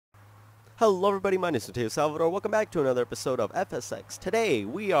Hello everybody, my name is Mateo-Tube. Welcome back to another episode of FSX. Today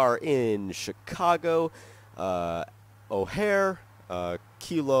we are in Chicago, O'Hare,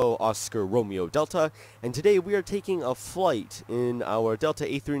 Kilo Oscar Romeo Delta, and today we are taking a flight in our Delta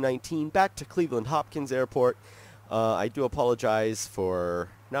A319 back to Cleveland Hopkins Airport. I do apologize for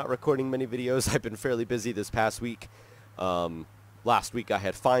not recording many videos. I've been fairly busy this past week. Last week I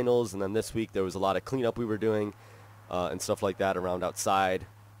had finals, and then this week there was a lot of cleanup we were doing and stuff like that around outside.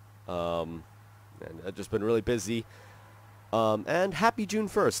 And I've just been really busy. And happy June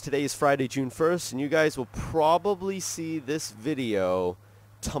 1st. Today is Friday, June 1st, and you guys will probably see this video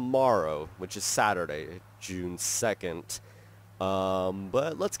tomorrow, which is Saturday, June 2nd.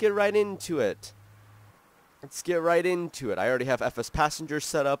 But let's get right into it. I already have FS passengers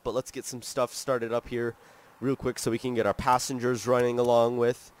set up, but let's get some stuff started up here real quick so we can get our passengers running along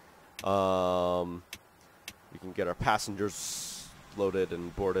with. We can get our passengers loaded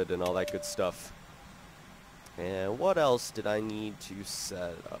and boarded and all that good stuff. And what else did I need to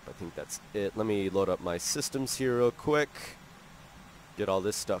set up? I think that's it. Let me load up my systems here real quick, get all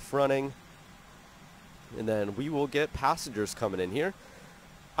this stuff running, and then we will get passengers coming in here.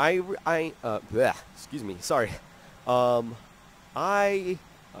 Excuse me, sorry. I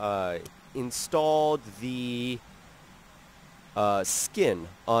installed the skin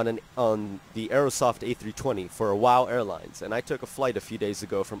on the Aerosoft A320 for WOW Airlines, and I took a flight a few days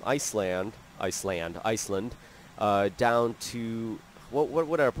ago from Iceland, down to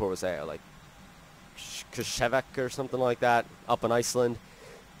what airport was that? Like Keflavik or something like that, up in Iceland.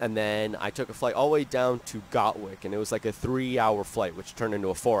 And then I took a flight all the way down to Gatwick, and it was like a 3-hour flight, which turned into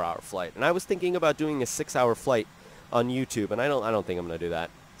a 4-hour flight. And I was thinking about doing a 6-hour flight on YouTube, and I don't think I'm gonna do that.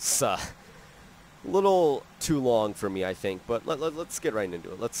 It's a little too long for me, I think, but let's get right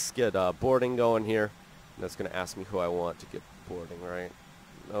into it. Let's get boarding going here. That's going to ask me who I want to get boarding, right?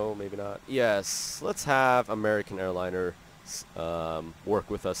 No, maybe not. Yes, let's have American Airliner work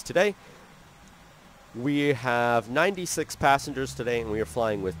with us today. We have 96 passengers today, and we are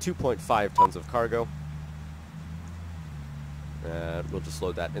flying with 2.5 tons of cargo. And we'll just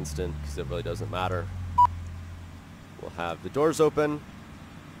load that instant because it really doesn't matter. We'll have the doors open.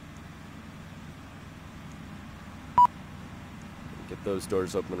 Get those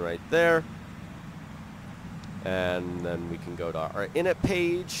doors open right there, and then we can go to our init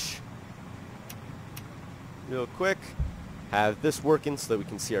page real quick, have this working so that we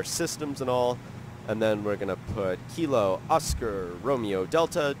can see our systems and all, and then we're gonna put Kilo Oscar Romeo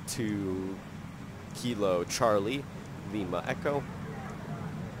Delta to Kilo Charlie Lima Echo,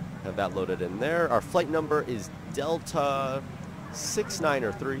 have that loaded in there. Our flight number is Delta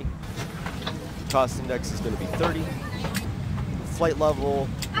 6903. Cost index is going to be 30. Flight level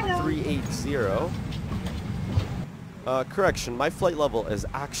 380. Correction, my flight level is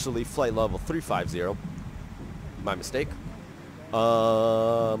actually flight level 350. My mistake.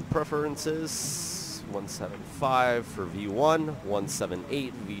 Preferences 175 for V1,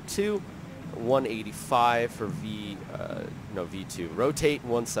 178 V2, 185 for V2. Rotate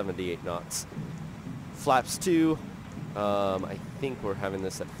 178 knots. Flaps 2. I think we're having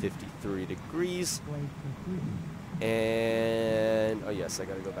this at 53 degrees. And, oh yes, I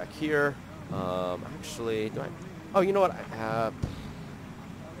gotta go back here. Actually, oh, you know what? I'm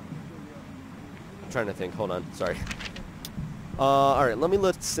trying to think. Hold on. Sorry. Alright, let me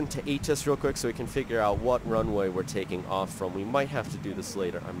listen to ATIS real quick so we can figure out what runway we're taking off from. We might have to do this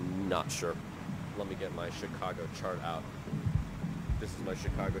later. I'm not sure. Let me get my Chicago chart out. This is my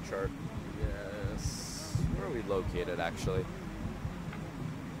Chicago chart. Yes. Where are we located, actually?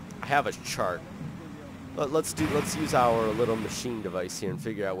 I have a chart. Let's use our little machine device here and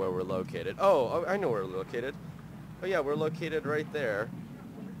figure out where we're located. Oh, I know where we're located. Oh yeah, we're located right there.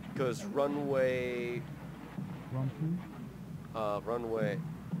 Because runway. Runway.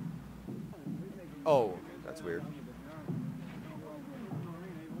 Oh, that's weird.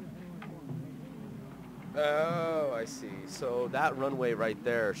 Oh, I see. So that runway right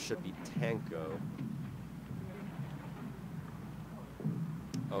there should be Tango.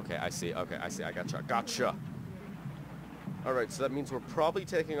 Okay, I see. Okay, I see. I gotcha. Alright, so that means we're probably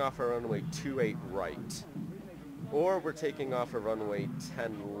taking off our runway 28 right. Or we're taking off a runway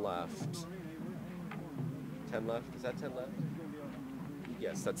 10 left. 10 left? Is that 10 left?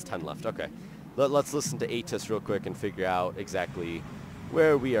 Yes, that's 10 left. Okay. Let's listen to ATIS real quick and figure out exactly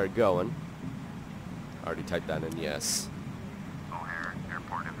where we are going. I already typed that in, yes. O'Hare,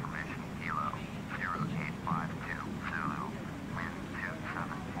 airport information, Kilo 0852 Zulu, wind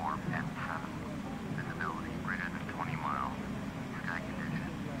 274 and 7, visibility greater than 20 miles, sky condition,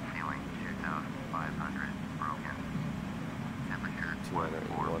 ceiling 2,500, broken, temperature 104,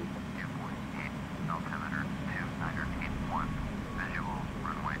 dew point altimeter 2981. Visual,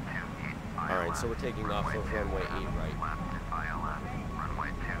 runway 28 ILS. Alright, so we're taking off of runway 8 right. Left ILS, runway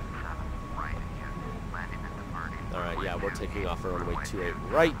 27 right again. Landing and departing. Alright, yeah, we're taking off of runway 28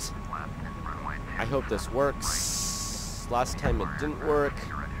 right. Left and runway 27. I hope this works. Last time it didn't work.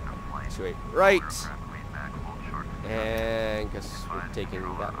 28 right. And guess we're taking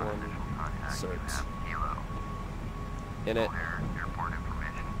that one. Cert. In it.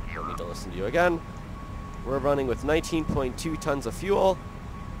 Don't need to listen to you again. We're running with 19.2 tons of fuel.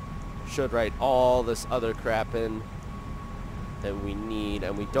 Should write all this other crap in that we need,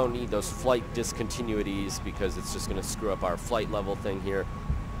 and we don't need those flight discontinuities because it's just going to screw up our flight level thing here.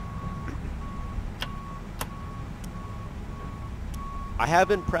 I have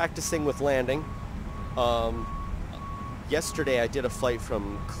been practicing with landing. Yesterday I did a flight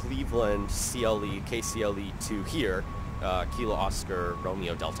from Cleveland CLE, KCLE to here, Kilo Oscar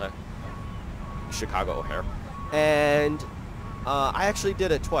Romeo Delta, Chicago O'Hare, and I actually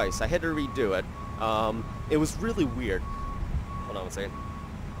did it twice. I had to redo it. It was really weird. Hold on one second.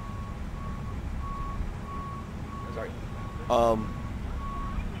 Sorry.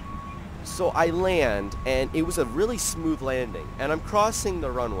 So I land, and it was a really smooth landing, and I'm crossing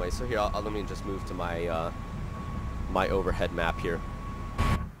the runway. So here, let me just move to my my overhead map here.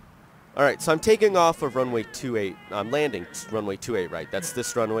 All right, so I'm taking off of runway 28. I'm landing runway 28 right. That's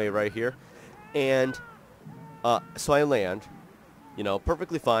this runway right here, and so I land, you know,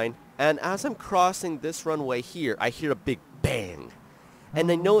 perfectly fine. And as I'm crossing this runway here, I hear a big bang.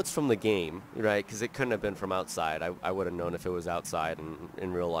 And I know it's from the game, right? Because it couldn't have been from outside. I would have known if it was outside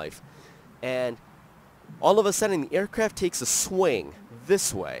in real life. And all of a sudden, the aircraft takes a swing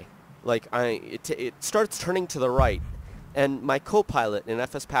this way. Like, it starts turning to the right. And my co-pilot in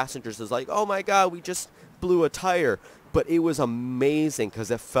FS Passengers is like, oh my God, we just blew a tire. But it was amazing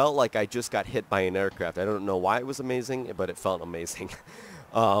because it felt like I just got hit by an aircraft. I don't know why it was amazing, but it felt amazing.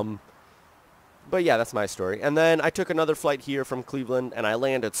 But yeah, that's my story. And then I took another flight here from Cleveland, and I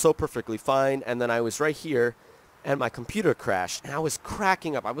landed so perfectly fine. And then I was right here, and my computer crashed, and I was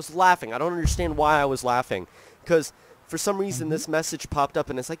cracking up. I was laughing. I don't understand why I was laughing, because for some reason this message popped up,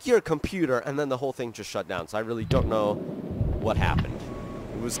 and it's like, you're a computer, and then the whole thing just shut down. So I really don't know what happened.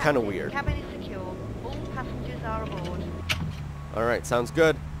 It was kind of weird. Cabin is secure. All passengers are aboard. All right, sounds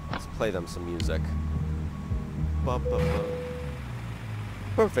good. Let's play them some music. Ba, ba, ba.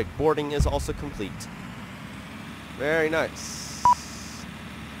 Perfect. Boarding is also complete. Very nice.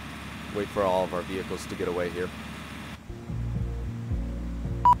 Wait for all of our vehicles to get away here.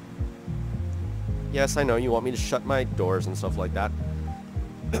 Yes, I know you want me to shut my doors and stuff like that.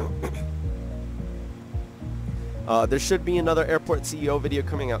 There should be another Airport CEO video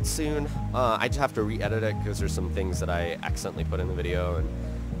coming out soon. I just have to re-edit it because there's some things that I accidentally put in the video, and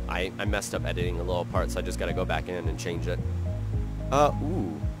I messed up editing a little part, so I just got to go back in and change it.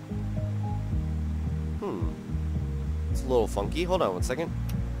 Ooh. It's a little funky. Hold on one second.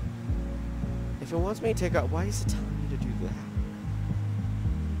 If it wants me to take out, why is it telling me to do that?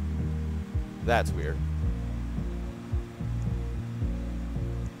 That's weird.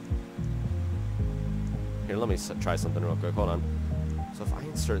 Here, let me try something real quick. Hold on. So if I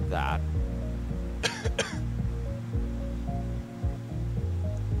insert that.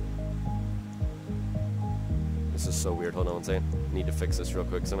 This is so weird. Hold on one second. I need to fix this real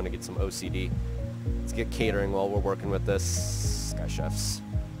quick because I'm going to get some OCD. Let's get catering while we're working with this. Sky Chefs.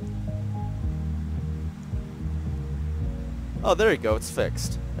 Oh, there you go. It's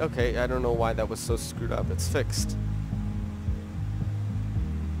fixed. Okay, I don't know why that was so screwed up. It's fixed.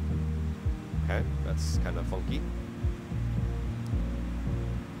 Okay, that's kind of funky.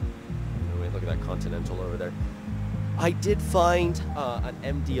 Oh, wait, look at that Continental over there. I did find an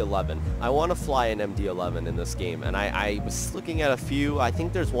MD-11. I want to fly an MD-11 in this game, and I was looking at a few. I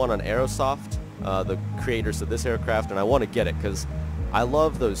think there's one on Aerosoft, the creators of this aircraft, and I want to get it because I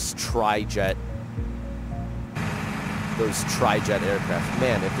love those tri-jet aircraft.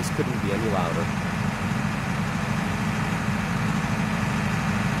 Man, if this couldn't be any louder.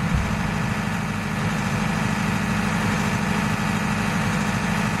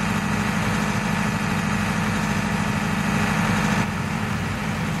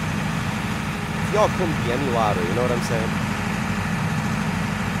 Y'all couldn't be any louder, you know what I'm saying?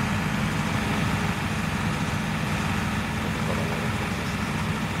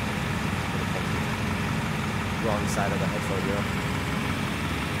 Wrong side of the headphone here.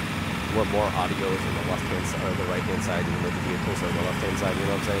 Where more audio is on the left-hand side or the right-hand side, even though the vehicles are on the left-hand side, you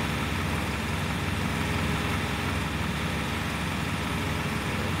know what I'm saying?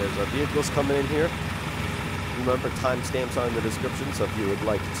 There's our vehicles coming in here. Remember, timestamps are in the description, so if you would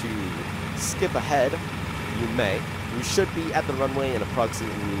like to skip ahead, you may. We should be at the runway in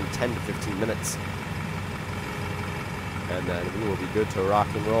approximately 10 to 15 minutes. And then we will be good to rock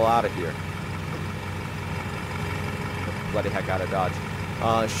and roll out of here. Bloody heck out of Dodge.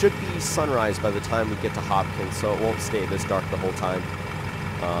 Should be sunrise by the time we get to Hopkins, so it won't stay this dark the whole time.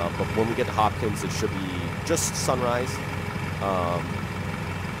 But when we get to Hopkins, it should be just sunrise.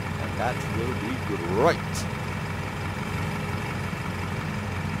 And that will be great.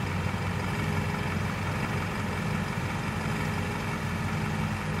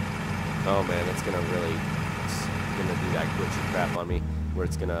 Oh man, it's gonna do that glitchy crap on me, where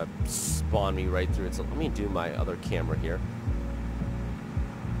it's gonna spawn me right through it. So let me do my other camera here.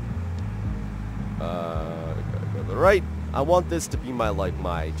 Gotta go to the right. I want this to be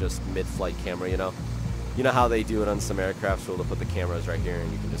my just mid-flight camera, you know? You know how they do it on some aircrafts where they'll put the cameras right here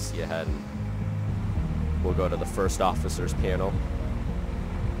and you can just see ahead. And we'll go to the first officer's panel.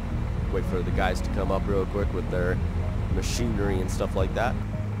 Wait for the guys to come up real quick with their machinery and stuff like that.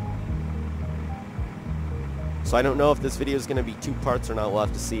 So I don't know if this video is going to be 2 parts or not. We'll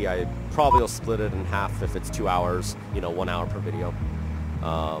have to see. I probably will split it in half if it's 2 hours, you know, 1 hour per video.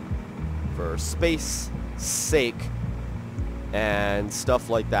 For space sake and stuff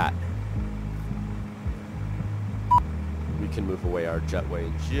like that. We can move away our jetway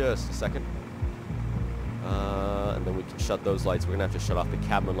in just a second. And then we can shut those lights. We're going to have to shut off the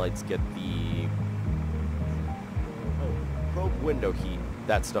cabin lights, get the probe window heat,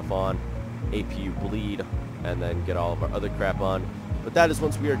 that stuff on, APU bleed, and then get all of our other crap on. But that is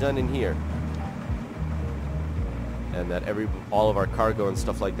once we are done in here. And that all of our cargo and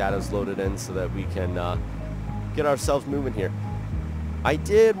stuff like that is loaded in so that we can get ourselves moving here. I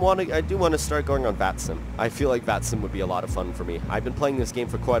do want to start going on VATSIM. I feel like VATSIM would be a lot of fun for me. I've been playing this game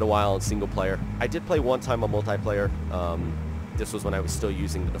for quite a while in single player. I did play one time on multiplayer. This was when I was still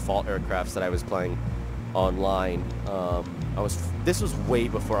using the default aircrafts that I was playing online. This was way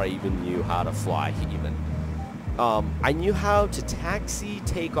before I even knew how to fly even. I knew how to taxi,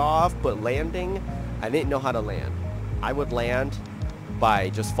 take off, but landing, I didn't know how to land. I would land by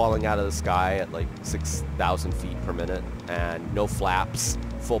just falling out of the sky at like 6,000 feet per minute and no flaps,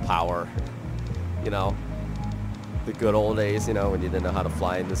 full power. You know, the good old days, you know, when you didn't know how to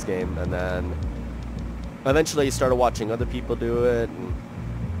fly in this game. And then eventually you started watching other people do it, and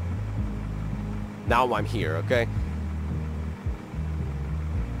now I'm here, okay?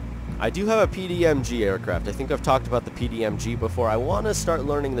 I do have a PDMG aircraft. I think I've talked about the PDMG before. I want to start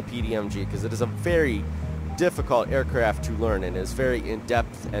learning the PDMG because it is a very difficult aircraft to learn and is very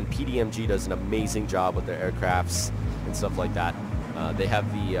in-depth, and PDMG does an amazing job with their aircrafts and stuff like that. They have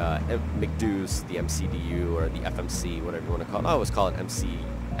the McDo's, the MCDU, or the FMC, whatever you want to call it. I always call it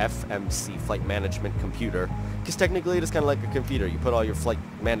FMC, Flight Management Computer, because technically it is kind of like a computer. You put all your flight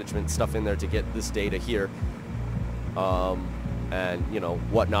management stuff in there to get this data here, and, you know,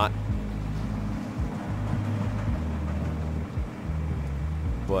 whatnot.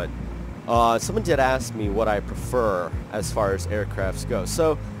 But someone did ask me what I prefer as far as aircrafts go.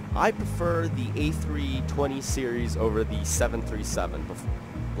 So I prefer the A320 series over the 737,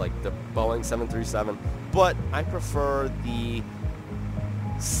 like the Boeing 737, but I prefer the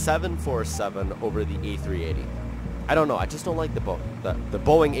 747 over the A380. I don't know, I just don't like the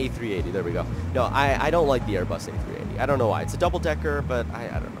Boeing A380, there we go. No, I don't like the Airbus A380. I don't know why. It's a double-decker, but I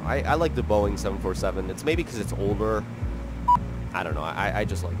don't know. I like the Boeing 747. It's maybe because it's older. I don't know, I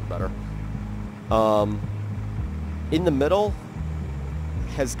just like it better. In the middle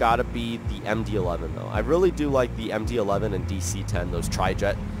has got to be the MD-11 though. I really do like the MD-11 and DC-10, those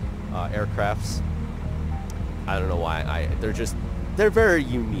tri-jet aircrafts. I don't know why. They're very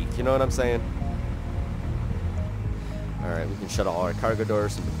unique, you know what I'm saying? Alright, we can shut all our cargo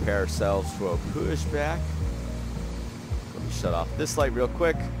doors and prepare ourselves for a pushback. Let me shut off this light real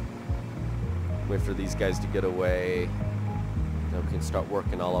quick. Wait for these guys to get away. Then we can start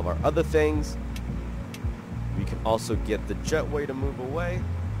working all of our other things. We can also get the jetway to move away,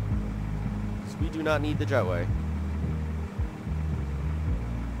 because we do not need the jetway.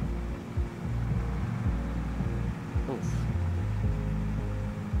 Oof.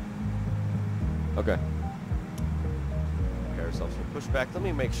 Okay. Prepare ourselves for pushback. Let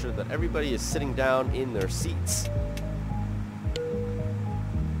me make sure that everybody is sitting down in their seats.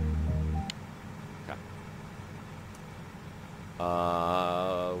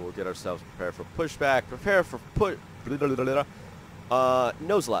 We'll get ourselves prepared for pushback. Prepare for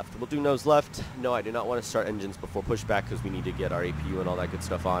nose left. We'll do nose left. No, I do not want to start engines before pushback because we need to get our APU and all that good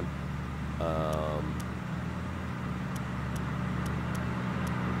stuff on.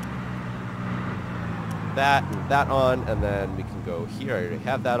 that and that on, and then we can go here. I already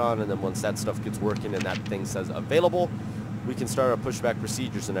have that on, and then once that stuff gets working and that thing says available, we can start our pushback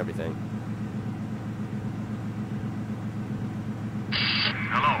procedures and everything.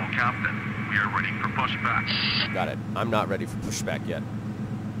 Hello, Captain. We are ready for pushback. Got it. I'm not ready for pushback yet.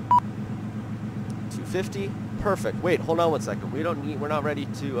 250. Perfect. Wait, hold on 1 second. We're not ready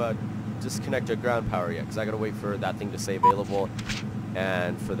to disconnect our ground power yet, because I gotta wait for that thing to say available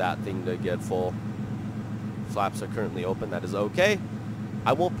and for that thing to get full. Flaps are currently open. That is okay.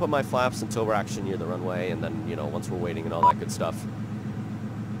 I won't put my flaps until we're actually near the runway, and then, you know, once we're waiting and all that good stuff.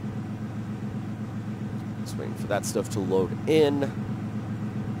 Just waiting for that stuff to load in.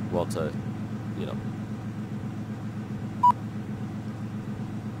 Well, to, you know.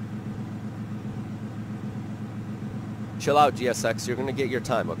 Chill out, GSX. You're going to get your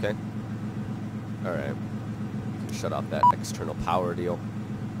time, okay? Alright. Shut off that external power deal.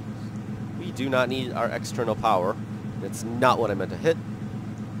 We do not need our external power. It's not what I meant to hit.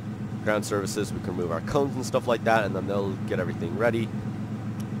 Ground services, we can remove our cones and stuff like that, and then they'll get everything ready.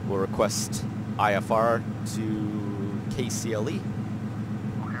 We'll request IFR to KCLE.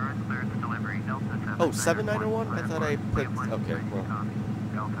 Oh, 7901? I thought I picked... Okay, well...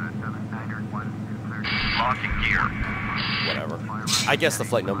 Locking gear. Whatever. I guess the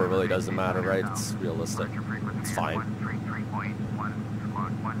flight number really doesn't matter, right? It's realistic. It's fine.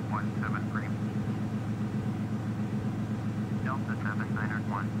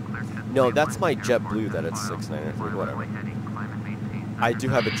 No, that's my JetBlue that it's 693, whatever. I do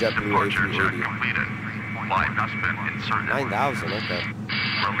have a JetBlue A380. Flight has been inserted. 9,000, okay.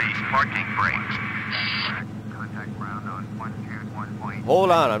 Release parking brakes.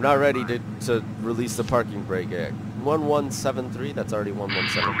 Hold on, I'm not ready to release the parking brake yet. 1173, that's already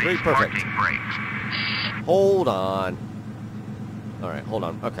 1173, perfect. Parking brakes. Hold on. Alright, hold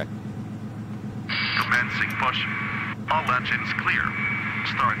on, okay. Commencing push. All engines clear.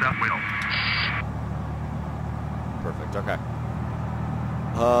 Start that wheel. Perfect, okay.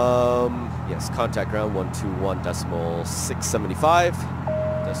 Yes, contact ground 121.675.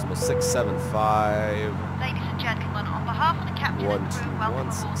 Decimal 675. Ladies and gentlemen, on behalf of the captain and crew,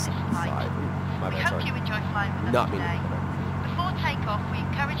 welcome aboard this flight. We hope you enjoy flying with us today. Before takeoff, we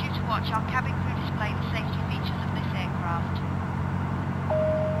encourage you to watch our cabin crew display the safety features of this aircraft.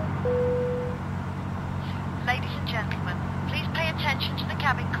 Ladies and gentlemen, please pay attention to the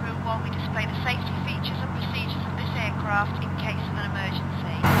cabin crew while we display the safety features and procedures of this aircraft in case of an emergency.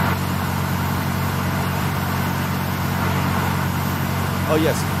 Oh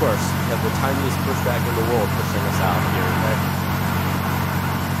yes, of course. We have the tiniest pushback in the world pushing us out here, okay?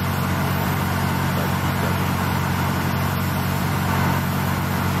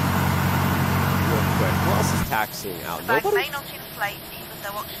 Real quick, who else is taxiing out? The bag Nobody? may not inflate even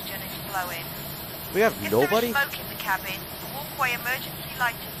though oxygen is flowing. We have nobody? If there is smoke in the cabin, the walkway emergency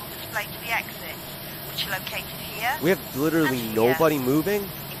lighting will display to the exits, which are located here. We have literally and nobody here. moving? In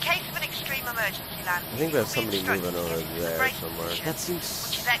case of an extreme emergency landing, I think we have you will be somebody moving instructed to over get into the there brake somewhere. position, That seems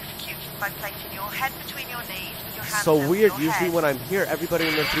which is executed by placing your head between your knees with your hands so over weird. your Usually head. when I'm here, everybody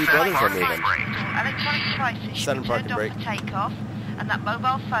and their three brothers are moving. Electronic devices Set should and be park turned and off for takeoff, and that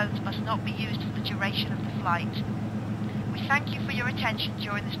mobile phones must not be used for the duration of the flight. We thank you for your attention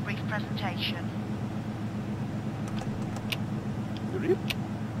during this brief presentation.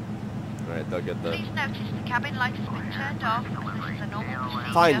 Alright, they'll get the... Please notice the cabin light has been turned off because this is a normal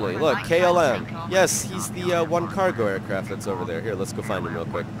procedure. Finally, for a look, nighttime KLM. takeoff. Yes, he's the one cargo aircraft that's over there. Here, let's go find him real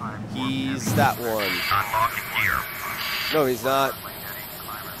quick. He's that one. Unlocking gear. No, he's not.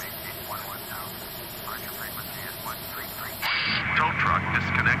 Tow truck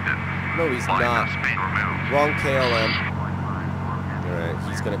disconnected. No, he's Flight not. has been removed. Wrong KLM. Alright,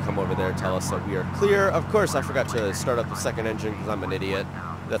 he's going to come over there and tell us that we are clear. Of course, I forgot to start up the second engine because I'm an idiot.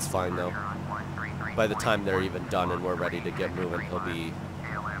 That's fine, though. By the time they're even done and we're ready to get moving, he'll be...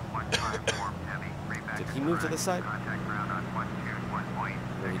 Did he move to the side?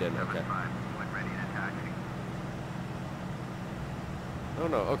 No, he didn't. Okay. Oh,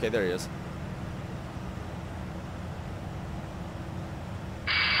 no. Okay, there he is.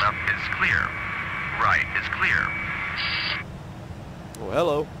 Left is clear. Right is clear. Oh,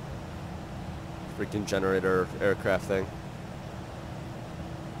 hello. Freaking generator aircraft thing.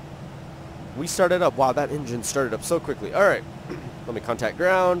 We started up. Wow, that engine started up so quickly. All right. Let me contact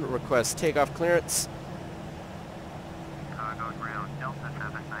ground. Request takeoff clearance. Chicago ground Delta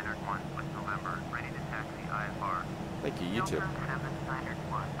 7901 with November. Ready to taxi IFR. Thank you, YouTube. Delta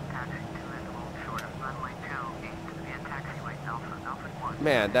 7901 taxi to Visible short of runway 2 east via taxiway Alpha Alpha 1.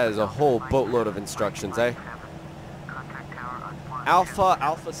 Man, that is a whole boatload of instructions, eh? Contact tower on 1.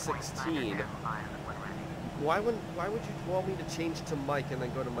 Alpha 16. why would you want me to change to Mike and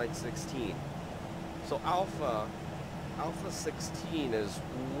then go to Mike 16? So Alpha 16 is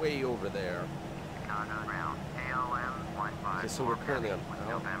way over there. Okay, so we're currently on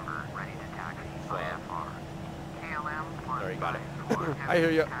November, ready to taxi IFR. KLM There, you got it. I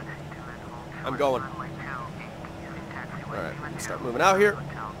hear you. I'm going. Alright, start moving out here.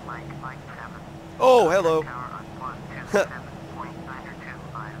 Oh, hello.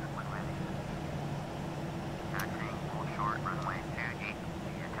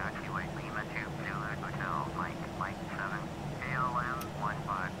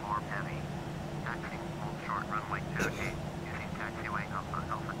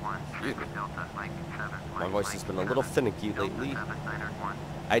 My voice has been a little finicky lately.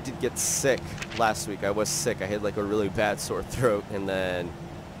 I did get sick last week. I was sick. I had like a really bad sore throat, and then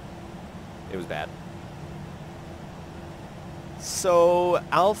it was bad. So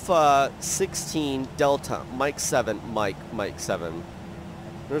Alpha 16 Delta Mike 7 Mike 7.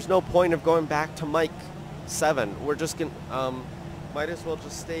 There's no point of going back to Mike 7. We're just gonna might as well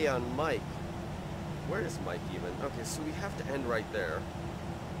just stay on Mike. Where is Mike even? Okay, so we have to end right there.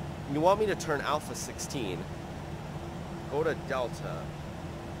 You want me to turn Alpha 16, go to Delta,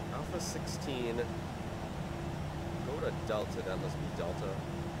 Alpha 16, go to Delta, that must be Delta.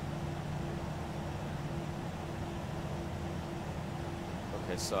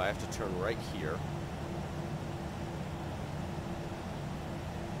 Okay, so I have to turn right here.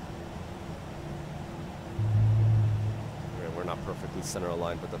 Okay, we're not perfectly center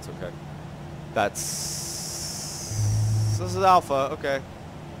aligned, but that's okay. This is Alpha, okay.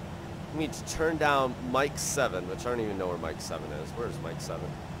 We need to turn down Mike 7, which I don't even know where Mike 7 is. Where is Mike 7?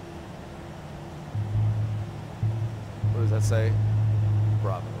 What does that say?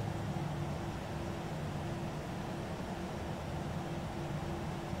 Bravo.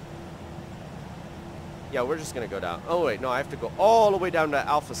 Yeah, we're just going to go down. Oh, wait, no, I have to go all the way down to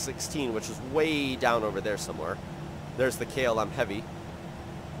Alpha 16, which is way down over there somewhere. There's the KLM Heavy.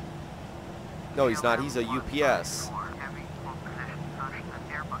 No, he's not. He's a UPS.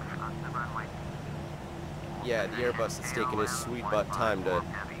 Yeah, the Airbus is taking his sweet butt time to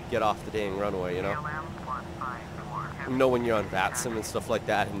get off the dang runway, you know? You know when you're on VATSIM and stuff like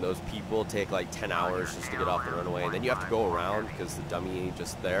that, and those people take like 10 hours just to get off the runway, and then you have to go around because the dummy ain't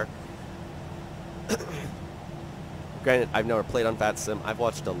just there. Granted, I've never played on VATSIM. I've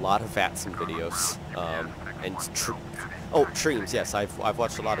watched a lot of VATSIM videos, and streams. Yes, I've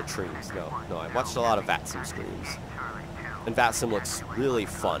watched a lot of streams. No, I've watched a lot of VATSIM streams, and VATSIM looks really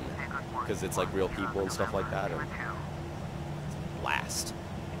fun because it's like real people and stuff like that, and it's a blast.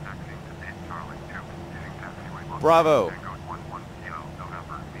 Bravo.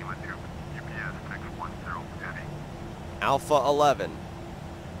 Alpha 11.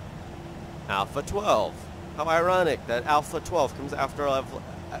 Alpha 12. How ironic that Alpha 12 comes after Alpha.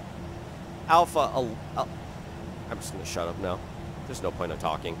 I'm just going to shut up now. There's no point of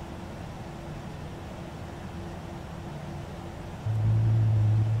talking.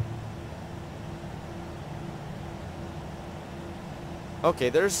 Okay,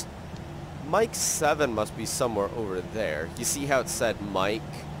 there's Mike 7 must be somewhere over there. You see how it said Mike?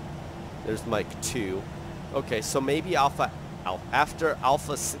 There's Mike 2. Okay, so maybe after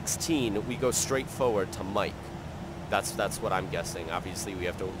Alpha 16, we go straight forward to Mike. That's what I'm guessing. Obviously, we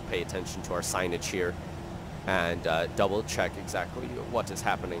have to pay attention to our signage here and double check exactly what is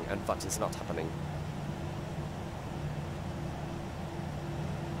happening and what is not happening.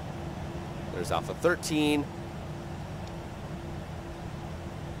 There's Alpha 13.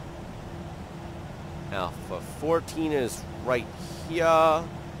 Alpha 14 is right here.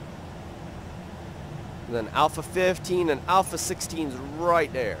 And then Alpha 15 and Alpha 16 is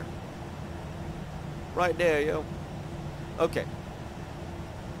right there. Right there, yo. Okay.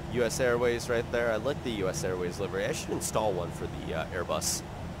 US Airways right there. I like the US Airways livery. I should install one for the Airbus.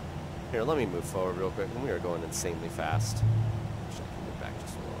 Here, let me move forward real quick. We are going insanely fast. Actually, I can move back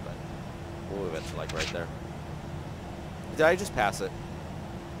just a little bit. We'll move it to like right there. Did I just pass it?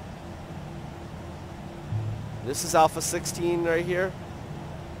 This is Alpha 16 right here.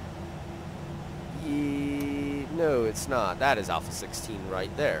 No, it's not. That is Alpha 16 right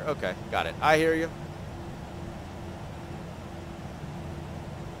there. Okay, got it. I hear you.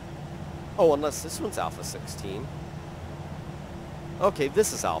 Oh, unless this one's Alpha 16. Okay,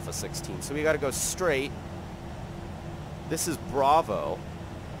 this is Alpha 16, so we got to go straight. This is Bravo.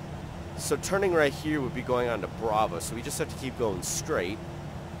 So turning right here would be going on to Bravo, so we just have to keep going straight.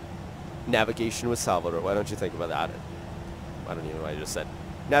 Navigation with Salvador. Why don't you think about that? I don't even know what I just said.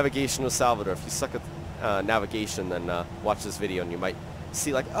 Navigation with Salvador. If you suck at navigation, then watch this video and you might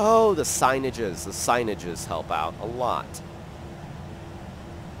see, like, oh, the signages help out a lot.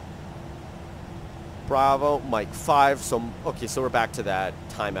 Bravo, Mike 5, so, okay, so we're back to that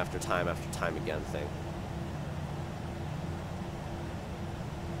time after time after time again thing.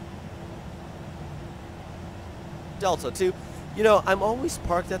 Delta 2, you know, I'm always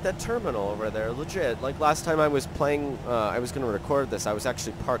parked at that terminal over there, legit. Like, last time I was playing, I was going to record this, I was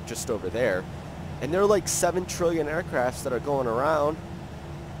actually parked just over there. And there are like 7 trillion aircrafts that are going around.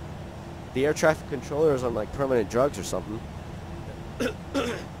 The air traffic controller is on like permanent drugs or something.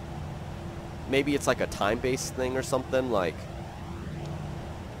 Maybe it's like a time-based thing or something, like...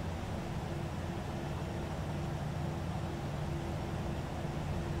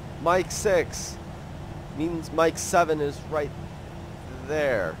 Mike 6 means Mike 7 is right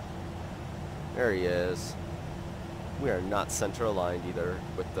there. There he is. We are not center aligned either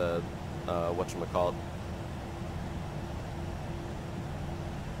with the, whatchamacallit.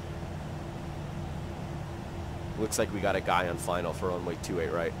 Looks like we got a guy on final for runway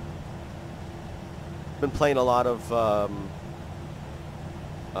 28, right? Been playing a lot of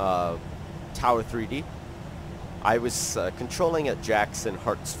Tower 3D. I was controlling at Jackson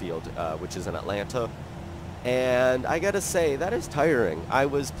Hartsfield, which is in Atlanta, and I gotta say, that is tiring. I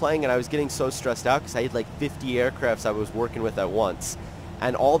was playing and I was getting so stressed out because I had like 50 aircrafts I was working with at once,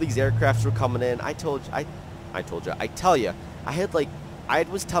 and all these aircrafts were coming in. I tell you, I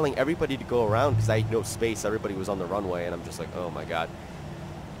was telling everybody to go around because I had no space. Everybody was on the runway, and I'm just like, oh my god.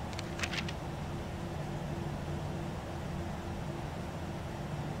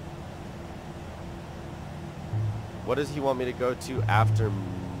 What does he want me to go to after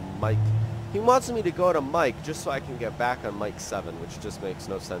Mike? He wants me to go to Mike just so I can get back on Mike 7, which just makes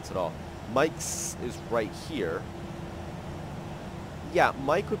no sense at all. Mike's is right here. Yeah,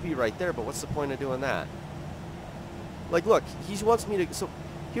 Mike would be right there, but what's the point of doing that? Like, look, he wants me to... So,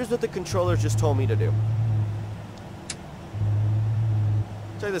 here's what the controller just told me to do.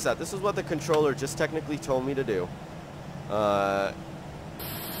 Check this out. This is what the controller just technically told me to do.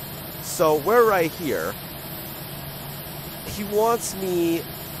 So, we're right here. He wants me...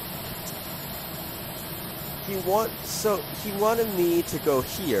 He wanted me to go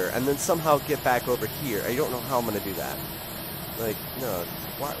here and then somehow get back over here. I don't know how I'm going to do that. Like, no.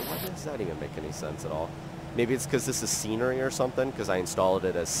 Why does that even make any sense at all? Maybe it's because this is scenery or something, because I installed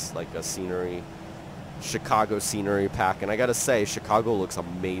it as like a scenery, Chicago scenery pack. And I gotta say, Chicago looks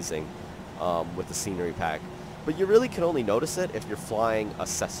amazing with the scenery pack. But you really can only notice it if you're flying a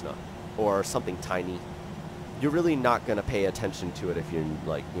Cessna or something tiny. You're really not gonna pay attention to it if you're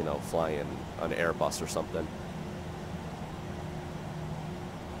like, you know, flying an Airbus or something.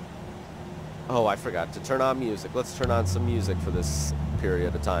 Oh, I forgot to turn on music. Let's turn on some music for this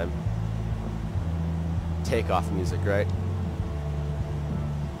period of time. Takeoff music, right?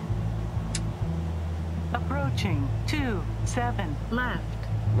 Approaching 27 left.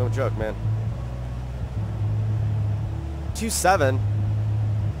 No joke, man. 27?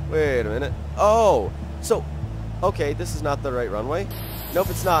 Wait a minute. Oh, so, okay, this is not the right runway. Nope,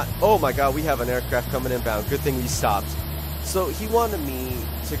 it's not. Oh my god, we have an aircraft coming inbound. Good thing we stopped. So he wanted me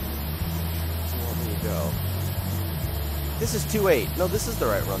to... go. This is 28. No, this is the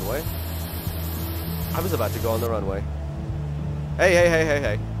right runway. I was about to go on the runway.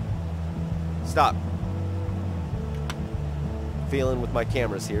 Hey. Stop. Feeling with my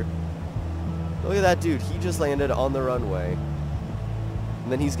cameras here. Look at that dude. He just landed on the runway.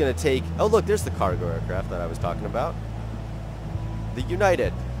 And then he's going to take... Oh, look, there's the cargo aircraft that I was talking about. The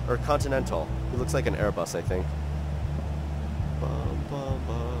United, or Continental. He looks like an Airbus, I think.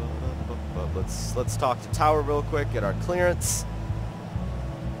 Let's talk to tower real quick, get our clearance.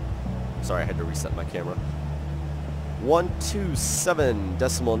 Sorry, I had to reset my camera.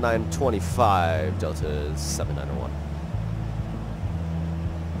 127.925, Delta is 7901.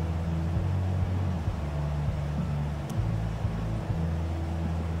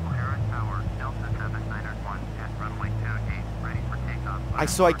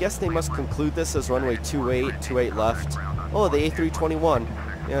 So I guess they must conclude this as runway 28 left. Oh, the A321.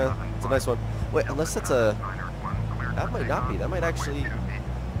 Yeah, it's a nice one. Wait, unless that's a... That might not be. That might actually...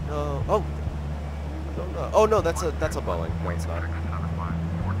 No. Oh. No. Oh, no, that's a Boeing. No, it's not.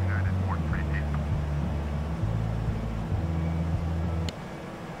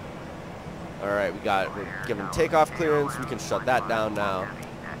 Alright, we're given takeoff clearance. We can shut that down now.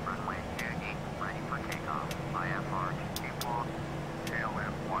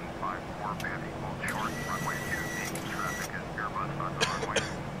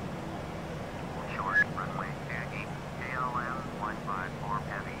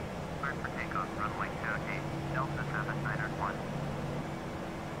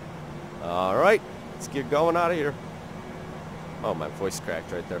 get going out of here. Oh, my voice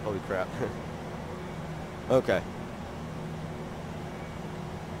cracked right there. Holy crap. Okay.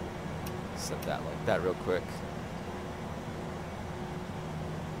 Set that like that real quick.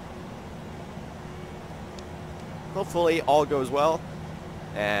 Hopefully all goes well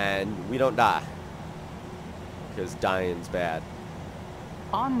and we don't die, because dying's bad.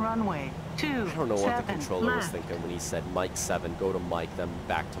 On runway 27 I don't know what the controller was left. thinking when he said Mike 7, go to Mike, then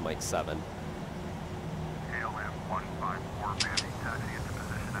back to Mike 7. KLM 154 banding taxi into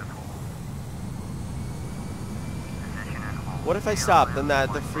position at hold. Position at hold. What if I stopped? Then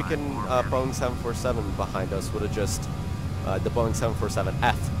the freaking Boeing 747 behind us would have just, the Boeing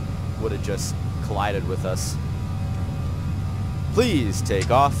 747F would have just collided with us. Please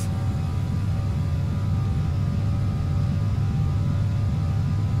take off.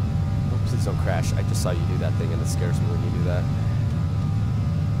 Oh, please don't crash. I just saw you do that thing and it scares me when you do that.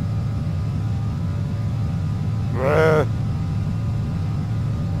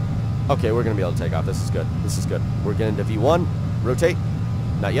 Okay, we're going to be able to take off. This is good. This is good. We're getting to V1. Rotate.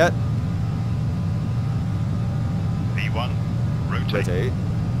 Not yet. V1, rotate. Rotate.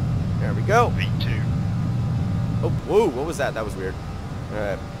 There we go. V2. Oh, whoa, what was that? That was weird. All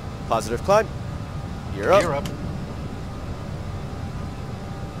right. Positive climb. You're up. You're up.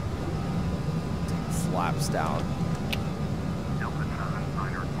 Flaps down. Delta 7,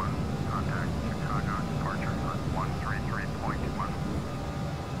 Niner 1, contact Chicago, departure on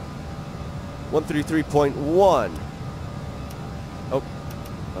 133.1. 133.1. Oh, all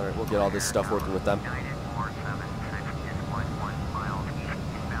right, we'll get all this stuff working with them. United 476 is 11 miles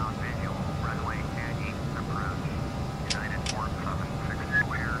eastbound visual, runway 28 approach. United 476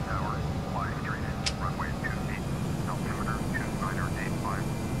 clear tower, fly straight in, runway 28, altimeter 2985,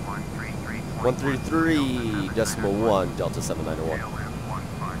 133.1 Delta 791. KLM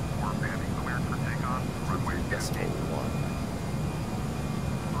 154 banding cleared for takeoff, runway 28. 1.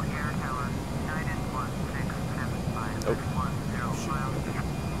 Air tower, United 1675, Oh. 10 miles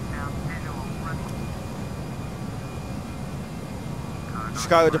eastbound visual, runway.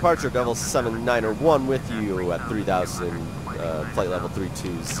 Chicago departure, Devil 791 with you at 3000, flight level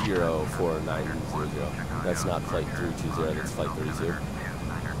 320-4900. That's not flight 320, that's flight 32. I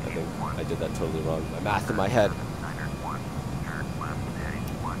think I did that totally wrong. My math in my head.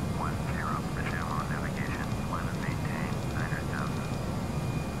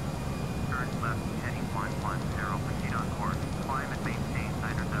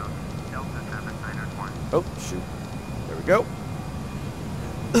 Oh, shoot. There we go.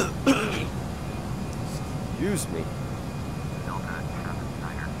 Excuse me.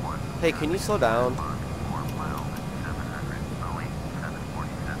 Hey, can you slow down?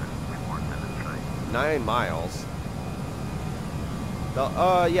 9 miles.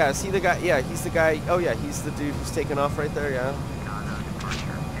 Oh, yeah, see the guy? Yeah, he's the guy. Oh, yeah, he's the dude who's taking off right there, yeah.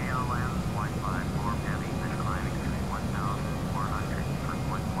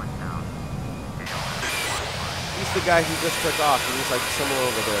 He's the guy who just took off. He was like somewhere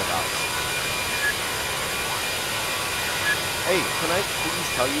over thereabouts. Hey, can I please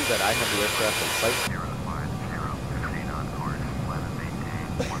tell you that I have the aircraft in sight?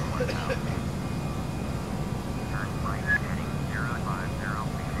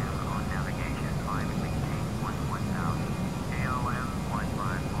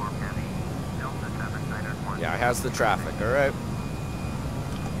 Yeah, it has the traffic, alright.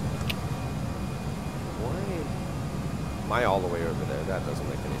 Why am I all the way over there? That doesn't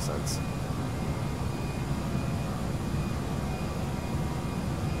make any sense.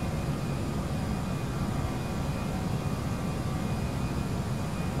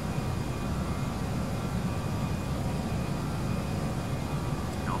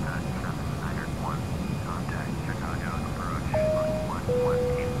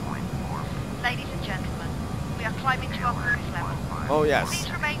 Ladies and gentlemen, we are climbing to our cruise level. Oh, yes.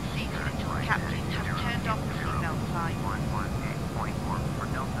 Please remain seated until the captain has turned off the seatbelt sign.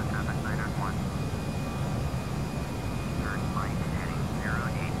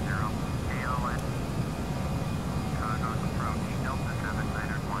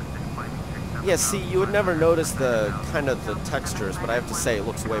 Yeah, see, you would never notice the kind of the textures, but I have to say it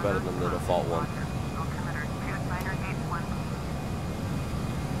looks way better than the default one.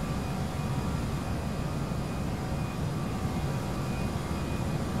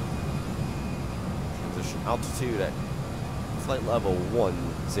 Transition altitude at flight level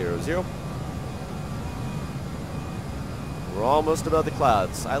 100. We're almost above the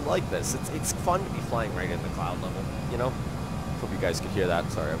clouds. I like this. It's fun to be flying right in the cloud level, you know? Hope you guys could hear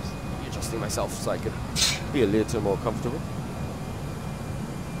that. Sorry, I was adjusting myself so I could be a little more comfortable.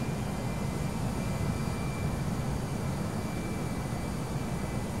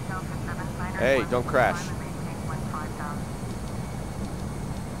 Hey, don't crash.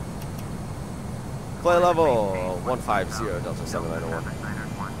 Play level 150 Delta 7901.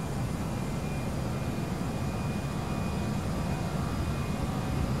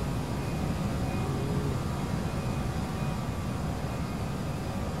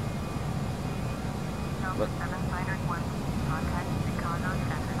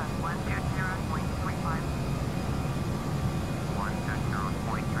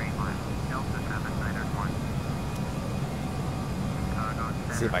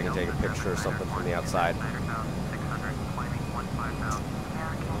 See if I can take a picture or something from the outside.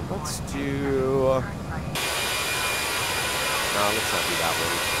 Let's do... No, let's not do that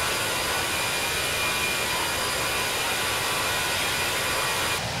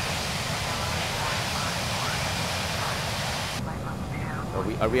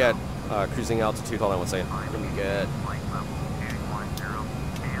one. Are we at cruising altitude? Hold on one second. Let me get...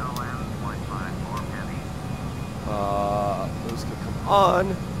 those can come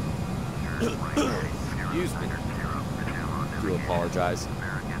on. Excuse me. I do apologize.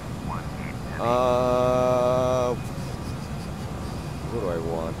 What do I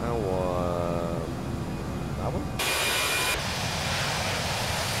want? I want that one.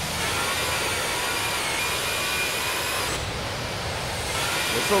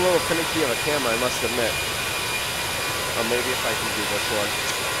 It's a little finicky of a camera, I must admit. Or maybe if I can do this one.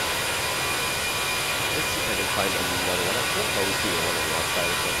 Let's see if I can find another one. I think always do one on the outside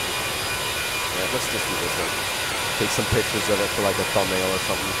or something. Yeah, let's just do this one. Take some pictures of it for like a thumbnail or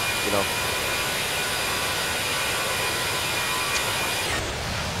something, you know?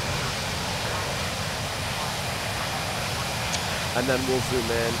 And then we'll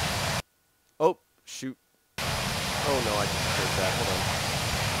zoom in. Oh, shoot. Oh no, I just did that. Hold on.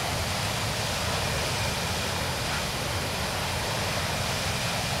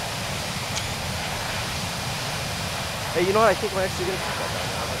 Hey, you know what? I think we're actually going to keep that down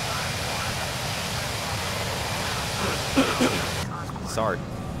now. Sorry.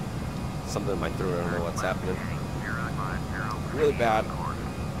 Something in my throat. I don't know what's happening. Really bad.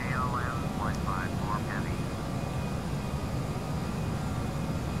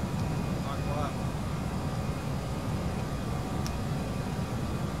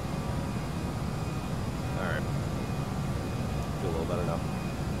 Alright. Feel a little better now.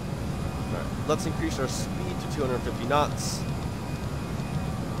 Alright. Let's increase our speed to 250 knots.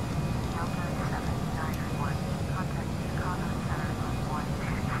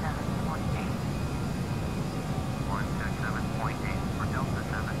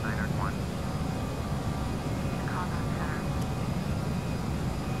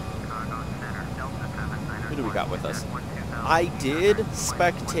 Who do we got with us? I did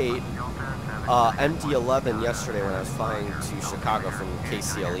spectate MD-11 yesterday when I was flying to Chicago from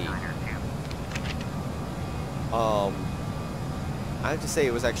KCLE. I have to say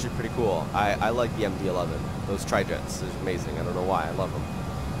it was actually pretty cool. I like the MD-11. Those tri-jets is amazing. I don't know why. I love them.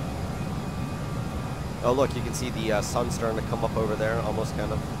 Oh look, you can see the sun starting to come up over there. Almost kind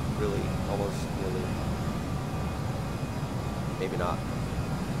of really, almost really. Maybe not.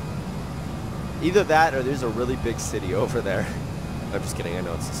 Either that or there's a really big city over there. I'm just kidding. I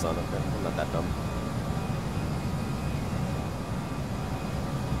know it's the sun up there. I'm not that dumb.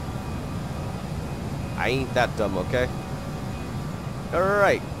 I ain't that dumb, okay?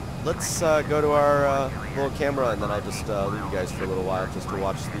 Alright, let's go to our little camera and then I'll just leave you guys for a little while just to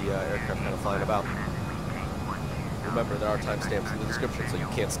watch the aircraft kind of flying about. Remember, there are timestamps in the description, so you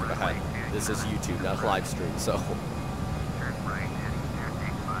can't skip ahead. This is YouTube, not a live stream, so...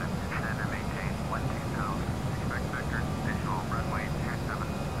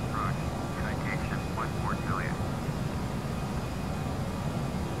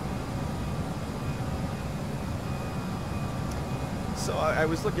 So I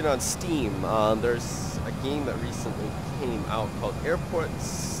was looking on Steam. There's a game that recently came out called Airport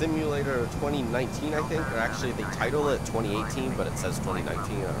Simulator 2019, I think. Or actually, they title it 2018, but it says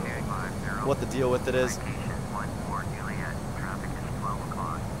 2019. I don't know what the deal with it is.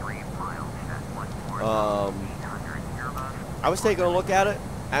 I was taking a look at it.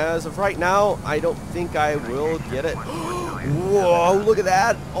 As of right now, I don't think I will get it. Whoa, look at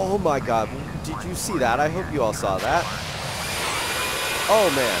that. Oh my God. Did you see that? I hope you all saw that. Oh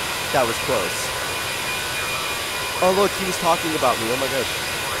man, that was close. Oh look, he was talking about me. Oh my gosh.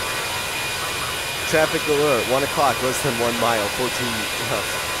 Traffic alert, 1 o'clock, less than 1 mile, 14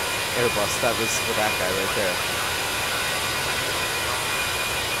 Airbus. That was for that guy right there.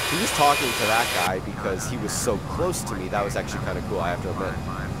 He was talking to that guy because he was so close to me. That was actually kind of cool, I have to admit.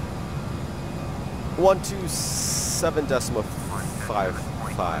 127.5.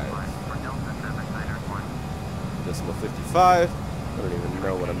 55. Decimal 55. I don't even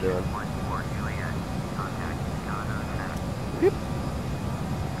know what I'm doing. Beep.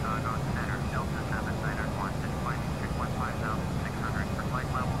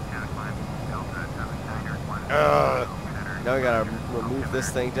 Now we gotta remove this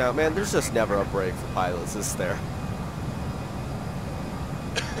thing down. Man, there's just never a break for pilots, is there?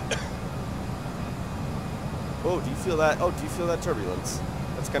 Oh, do you feel that? Oh, do you feel that turbulence?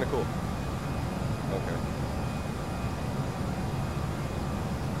 That's kind of cool. Okay.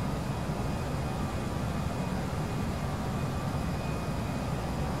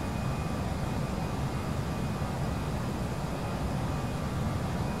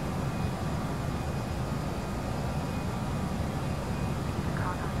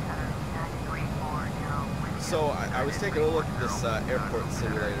 So I was taking a look at this airport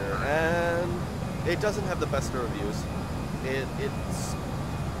simulator, and it doesn't have the best of reviews. It's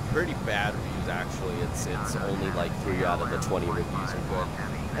pretty bad reviews, actually. It's only like 3 out of the 20 reviews are good.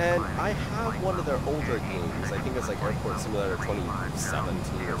 And I have one of their older games. I think it's like Airport Simulator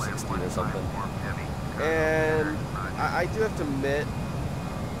 2017 or 16 or something. And I do have to admit,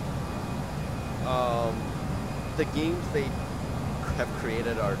 the games they have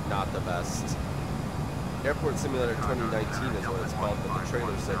created are not the best. Airport Simulator 2019 is what it's called, but the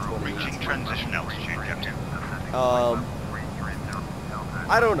trailer said 2018. Reaching transition altitude, Captain.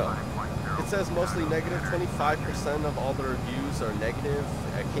 I don't know. It says mostly negative. 25% of all the reviews are negative.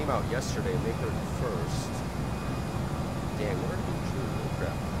 It came out yesterday, May 31st. Dang, where did it true?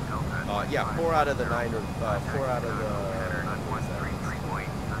 Crap. Yeah, 4 out of the 9 or 4 out of the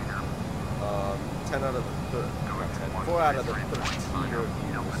 10 out of the 4 out of the 13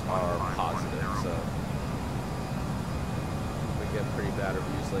 reviews are positive. So we get pretty bad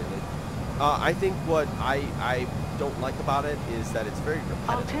reviews lately. I think what I don't like about it is that it's very repetitive.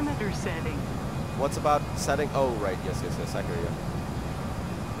 Altimeter setting. What's about setting? Oh, right. Yes. I hear you.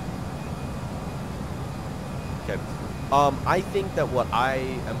 Okay. I think that what I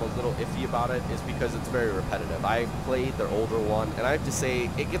am a little iffy about it is because it's very repetitive. I've played their older one, and I have to say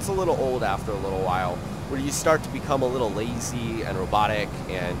it gets a little old after a little while, where you start to become a little lazy and robotic,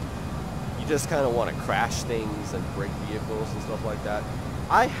 and you just kind of want to crash things and break vehicles and stuff like that.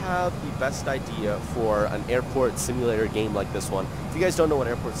 I have the best idea for an airport simulator game like this one. If you guys don't know what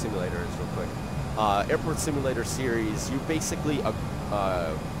Airport Simulator is, real quick. Airport Simulator series, you're basically a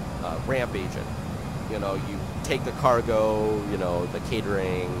ramp agent. You know, you take the cargo, you know, the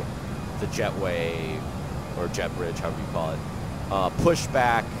catering, the jetway, or jet bridge, however you call it. Push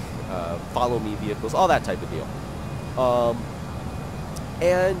back, follow me vehicles, all that type of deal.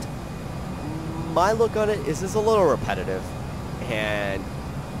 And my look on it is it's a little repetitive. And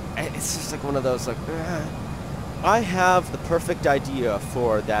it's just like one of those, like, I have the perfect idea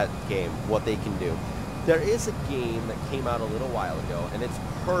for that game, what they can do. There is a game that came out a little while ago, and it's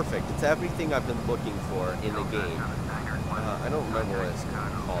perfect. It's everything I've been looking for in a game. I don't remember what it's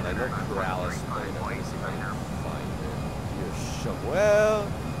called. I know Corrales played it. Let me see if I can find it. Here, well,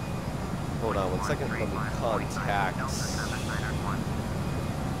 hold on 1 second.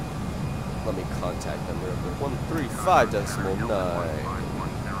 Let me contact them real quick. 135.9.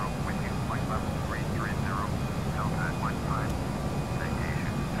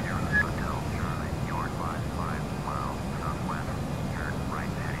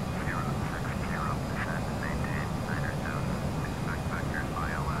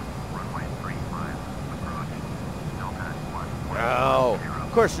 Wow.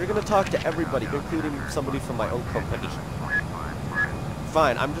 Of course, you're going to talk to everybody, including somebody from my own company.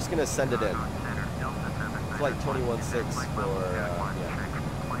 Fine, I'm just going to send it in. Flight 21-6 for, yeah.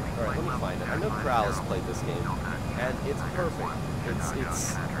 Alright, let me find it. I know Corrales played this game, and it's perfect.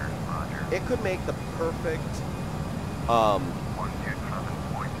 It could make the perfect,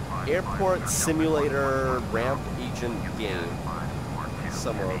 airport simulator ramp agent game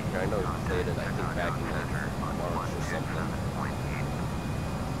somewhere over here. I know he played it, I think, back in, like, March or something.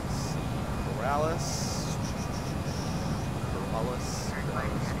 Let's see. Corrales.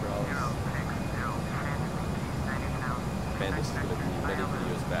 Man, this is going to be many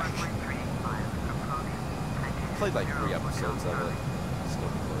videos back. Played like 3 episodes of it.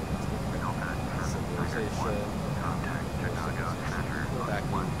 Civilization. Go back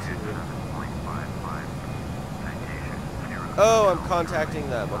into it. Oh, I'm contacting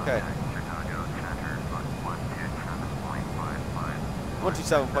them. Okay.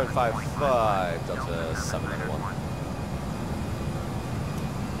 127.55 Delta 791.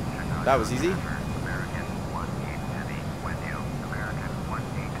 That was easy.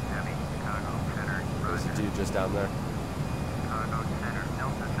 There's a dude just down there.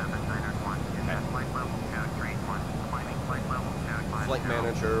 Flight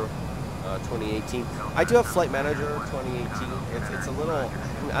Manager 2018. I do have Flight Manager 2018. It's a little,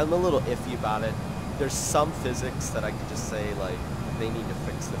 I'm a little iffy about it. There's some physics that I could just say, like, they need to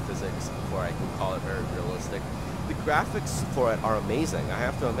fix the physics before I can call it very realistic. The graphics for it are amazing, I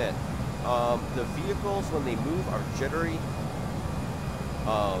have to admit. The vehicles, when they move, are jittery.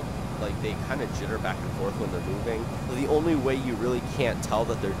 Like, they kind of jitter back and forth when they're moving. The only way you really can't tell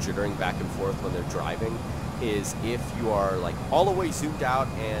that they're jittering back and forth when they're driving is if you are, like, all the way zoomed out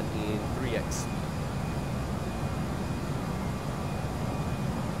and in 3x speed.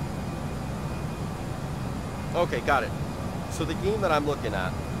 Okay, got it. So the game that I'm looking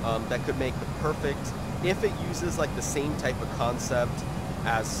at, that could make the perfect, if it uses, like, the same type of concept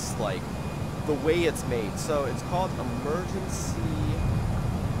as, like, the way it's made. So it's called Emergency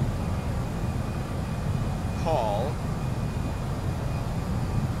Call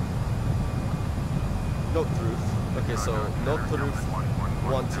Notruf. Okay, so Notruf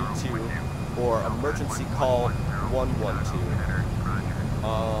 122 or Emergency Call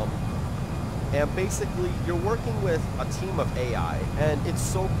 112. And basically, you're working with a team of AI, and it's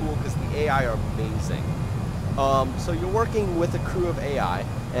so cool because the AI are amazing. So you're working with a crew of AI,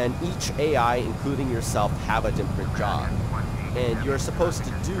 and each AI, including yourself, have a different job. And you're supposed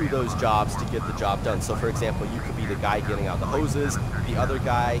to do those jobs to get the job done. So for example, you could be the guy getting out the hoses, the other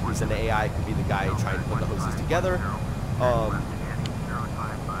guy who's an AI could be the guy trying to put the hoses together.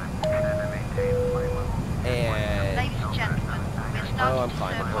 And Ladies and gentlemen, we're starting I'm to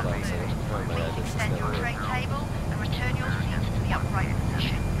fine. serve Hold on a hot second. food. Please extend your tray table and return your seats to the upright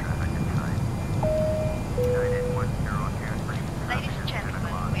position. Ladies and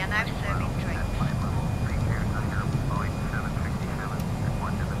gentlemen, we are now serving drinks.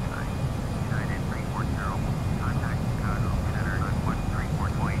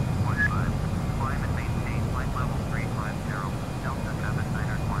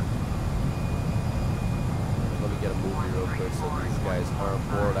 So these guys aren't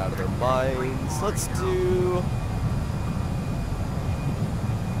bored out of their minds. Let's do...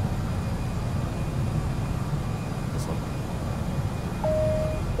 this one.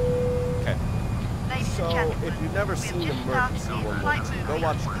 Okay. So, if you've never seen Emergency 112, go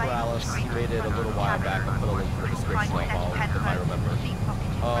watch Corrales. He made it a little while back. I'll put a link in the description if I remember.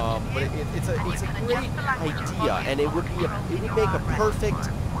 But it's a great idea, and it would make a perfect...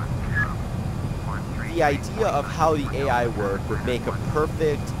 The idea of how the AI work would make a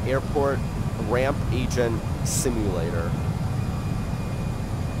perfect airport ramp agent simulator.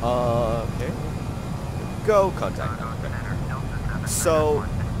 Okay. Go contact them. Okay. So,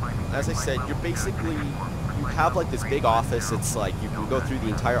 as I said, you have like this big office. It's like you can go through the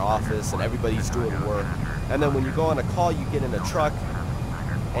entire office and everybody's doing work. And then when you go on a call, you get in a truck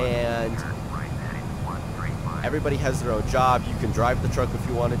and everybody has their own job. You can drive the truck if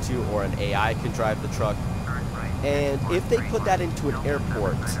you wanted to, or an AI can drive the truck. And if they put that into an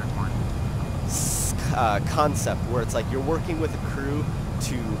airport concept where it's like you're working with a crew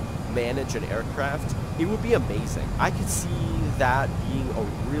to manage an aircraft, it would be amazing. I could see that being a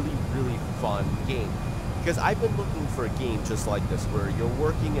really, really fun game. Because I've been looking for a game just like this, where you're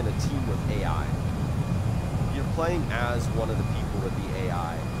working in a team with AI. You're playing as one of the people with the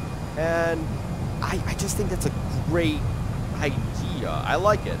AI. And I just think that's a great idea. I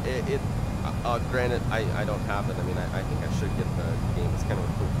like it. Granted, I don't have it. I mean, I think I should get the game. It's kind of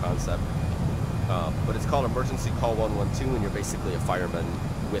a cool concept. But it's called Emergency Call 112, and you're basically a fireman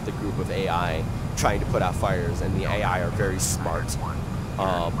with a group of AI trying to put out fires, and the AI are very smart.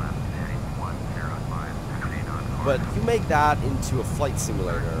 But you make that into a flight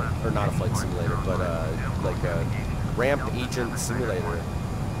simulator, or not a flight simulator, but like a ramp agent simulator,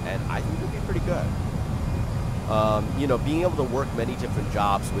 and I think it would be pretty good. You know, being able to work many different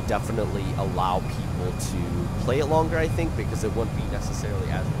jobs would definitely allow people to play it longer, I think, because it wouldn't be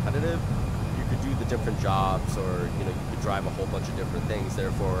necessarily as repetitive. You could do the different jobs, or, you know, you could drive a whole bunch of different things.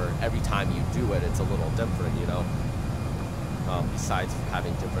 Therefore, every time you do it, it's a little different, you know, besides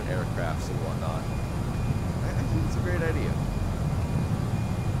having different aircrafts and whatnot. I think it's a great idea.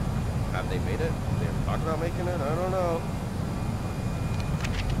 Have they made it? They're talking about making it? I don't know.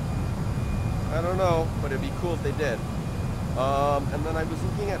 I don't know, but it'd be cool if they did. And then I was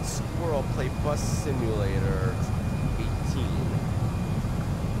looking at Squirrel play Bus Simulator 18.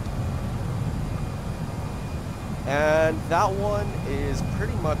 And that one is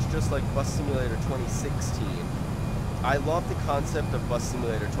pretty much just like Bus Simulator 2016. I love the concept of Bus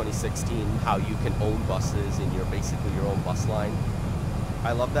Simulator 2016, how you can own buses and you're basically your own bus line.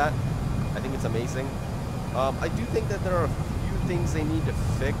 I love that. I think it's amazing. I do think that there are a few things they need to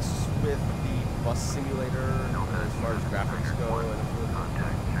fix with the bus simulator as far as graphics go. And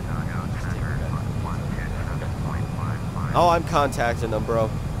oh, I'm contacting them, bro.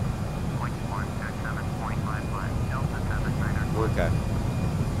 Okay.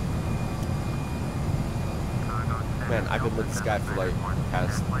 Man, I've been with this guy for like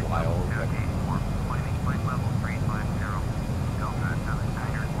past while.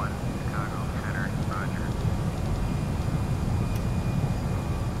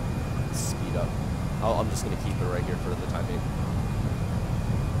 Speed up. I'm just gonna keep it right here for the time being.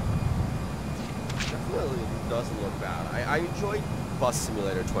 Definitely doesn't look bad. I enjoyed Bus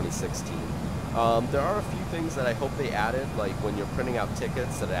Simulator 2016. There are a few things that I hope they added, like when you're printing out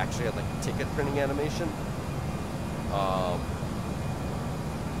tickets, that it actually had like a ticket printing animation.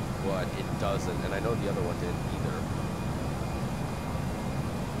 But it doesn't, and I know the other one didn't either.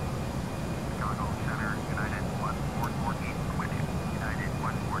 Chicago Center, United 1414 with you. United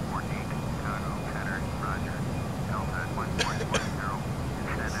 1414, Chicago Center, Roger. Delta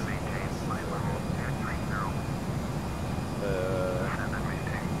 1410, descend and maintain flight level 230. Descend and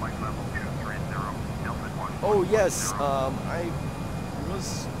maintain flight level 230, Delta 1. Oh yes, I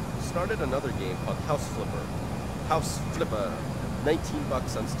started another game called House Flipper. House Flipper,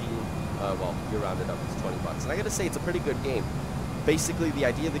 $19 on Steam. Well, you round it up, it's $20. And I gotta say, it's a pretty good game. Basically, the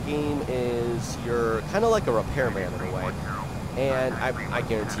idea of the game is you're kind of like a repairman in a way. And I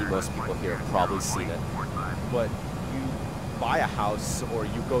guarantee most people here have probably seen it. But you buy a house, or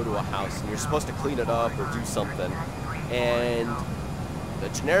you go to a house, and you're supposed to clean it up or do something. And the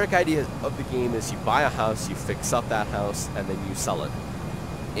generic idea of the game is you buy a house, you fix up that house, and then you sell it.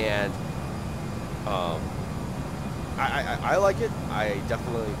 And I like it. I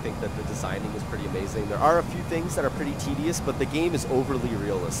definitely think that the designing is pretty amazing. There are a few things that are pretty tedious, but the game is overly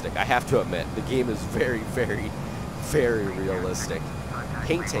realistic. I have to admit, the game is very, very, very realistic.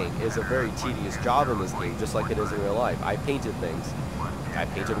 Painting is a very tedious job in this game, just like it is in real life. I painted things. I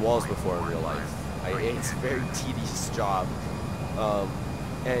painted walls before in real life. It's a very tedious job.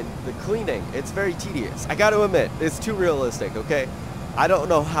 And the cleaning, it's very tedious. I gotta admit, it's too realistic, okay? I don't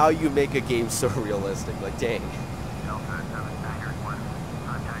know how you make a game so realistic, like dang.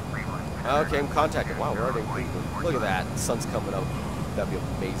 Okay, I'm contacting. Wow, we're already in Cleveland. Look at that. The sun's coming up. That'd be an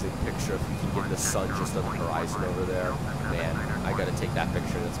amazing picture if we can get the sun just on the horizon over there. Man, I gotta take that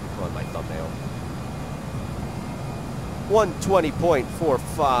picture. That's becoming my thumbnail.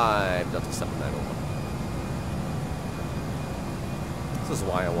 120.45. Delta 791. This is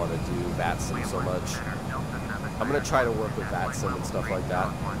why I want to do VATSIM so much. I'm gonna try to work with VATSIM and stuff like that.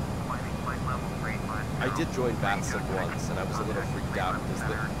 I did join VATSIM once, and I was a little freaked out because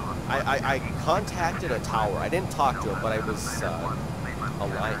I contacted a tower. I didn't talk to him, but I was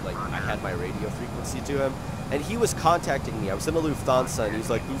aligned, like I had my radio frequency to him, and he was contacting me. I was in a Lufthansa, and he's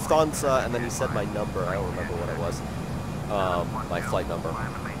like, Lufthansa, and then he said my number. I don't remember what it was, my flight number.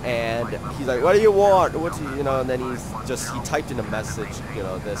 And he's like, what do you want? What do you know? And then he typed in a message, you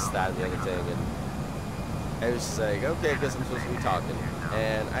know, this, that, and the other thing, and I was just like, okay, I guess I'm supposed to be talking.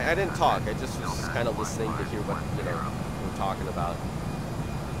 And I didn't talk. I just was kind of listening to hear what, you know, we were talking about.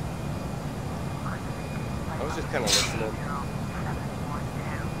 I was just kind of listening.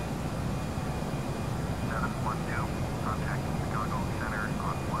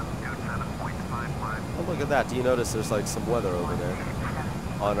 Oh, look at that. Do you notice there's like some weather over there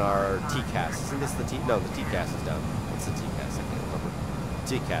on our TCAS? Isn't this the No, the TCAS is down. What's the TCAS? I can't remember.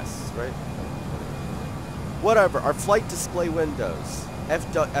 TCAS, right? Whatever. Our flight display windows.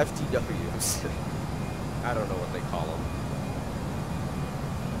 FTWs. I don't know what they call them.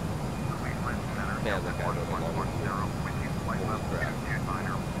 Man, that guy really long.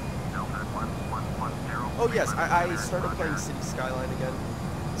 Oh yes, I started playing City Skyline again.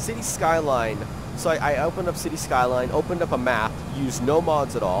 City Skyline. So I opened up City Skyline, opened up a map, used no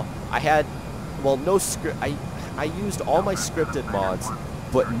mods at all. I had, well, no script. I used all my scripted mods,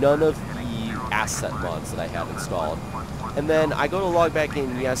 but none of the asset mods that I had installed. And then I go to log back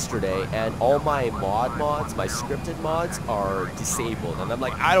in yesterday, and all my mods, my scripted mods, are disabled. And I'm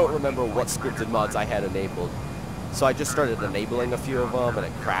like, I don't remember what scripted mods I had enabled. So I just started enabling a few of them, and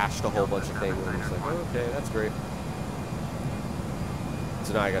it crashed a whole bunch of things. And I was like, oh, okay, that's great.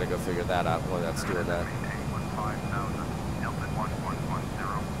 So now I gotta go figure that out when that's doing that.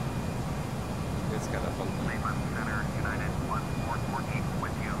 It's kind of funky.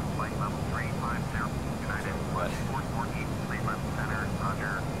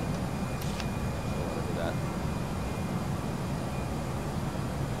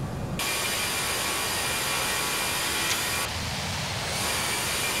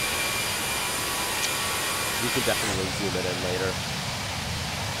 can definitely zoom it in later.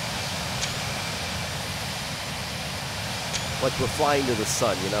 Like we're flying to the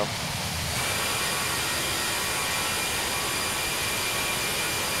sun, you know?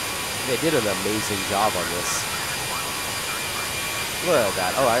 They did an amazing job on this. Look at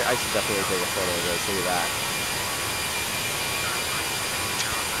that. Oh, I should definitely take a photo of this. Look at that.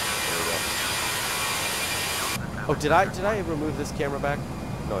 There we go. Oh, did I remove this camera back?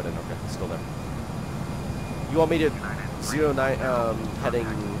 No, I didn't. Okay, it's still there. You want me to 09, heading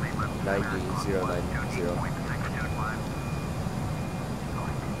 90, 090.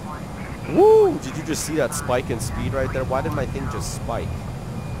 Woo! Did you just see that spike in speed right there? Why did my thing just spike?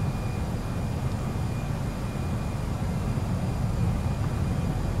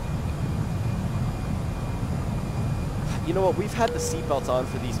 You know what? We've had the seatbelts on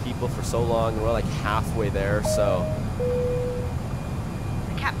for these people for so long, and we're like halfway there, so...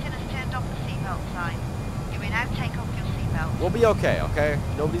 The captain has turned off the seatbelt sign. You may now take off your seatbelt. We'll be okay, okay?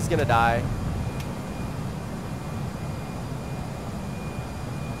 Nobody's gonna die.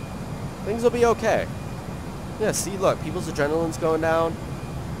 Things will be okay. Yeah, see, look, people's adrenaline's going down.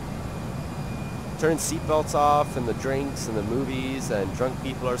 Turn seatbelts off, and the drinks, and the movies, and drunk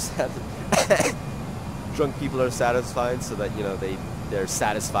people are drunk people are satisfied, so that, you know, they're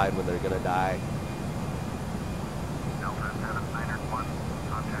satisfied when they're gonna die.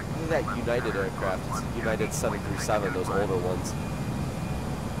 Look at that United aircraft. It's United 737, those older ones.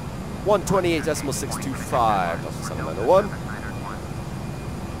 128.625. That's 791. I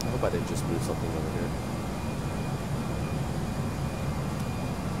hope I didn't just move something over here.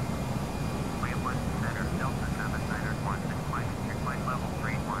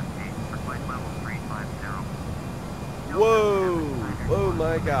 Whoa! Oh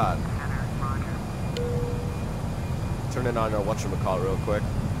my god. Turn it on whatchamacallit real quick.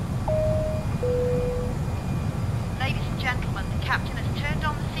 Ladies and gentlemen, the captain has turned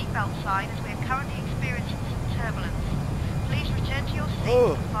on the seatbelt sign as we are currently experiencing some turbulence. Please return to your seats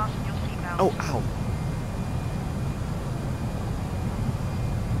and fasten your seatbelt. Oh, ow.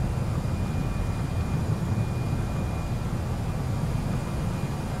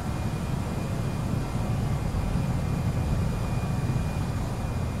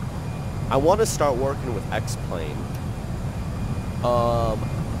 I want to start working with X-Plane.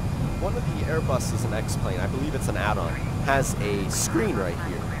 One of the Airbus is an X-Plane. I believe it's an add-on. Has a screen right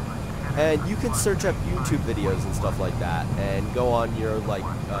here. And you can search up YouTube videos and stuff like that and go on your like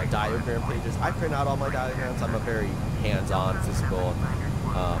diagram pages. I print out all my diagrams. I'm a very hands-on, physical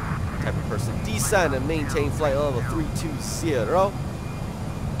type of person. Descend and maintain flight level 320. Alright,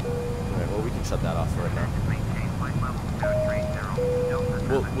 well, we can shut that off for right now.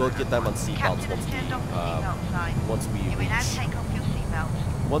 We'll get them on seatbelts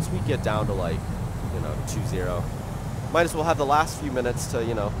once we get down to like, you know, 20. Might as well have the last few minutes to,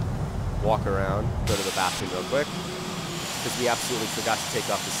 you know, walk around, go to the bathroom real quick, because we absolutely forgot to take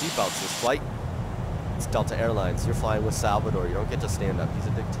off the seatbelts this flight. It's Delta Airlines. You're flying with Salvador. You don't get to stand up. He's a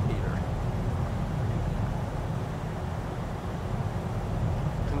dictator.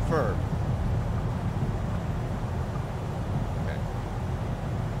 Confirm.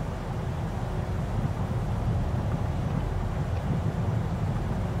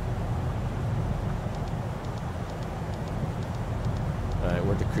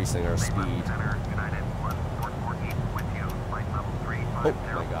 Decreasing our speed. Oh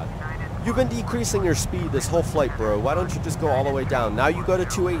my god. You've been decreasing your speed this whole flight, bro. Why don't you just go all the way down? Now you go to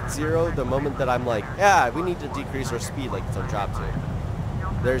 280 the moment that I'm like, yeah, we need to decrease our speed like it's our job to.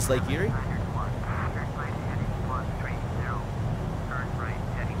 There's Lake Erie. I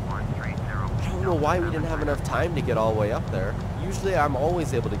don't know why we didn't have enough time to get all the way up there. Usually I'm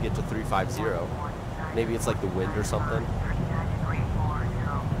always able to get to 350. Maybe it's like the wind or something.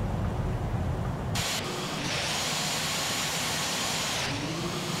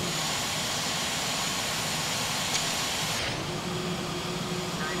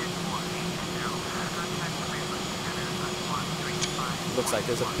 Looks like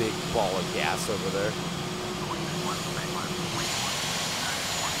there's a big ball of gas over there.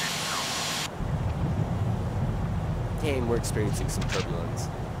 Dang, we're experiencing some turbulence.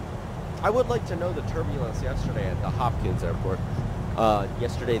 I would like to know the turbulence yesterday at the Hopkins airport.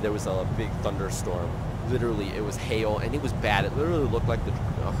 Yesterday there was a big thunderstorm. Literally, it was hail, and it was bad. It literally looked like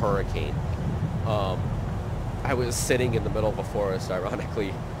a hurricane. I was sitting in the middle of a forest,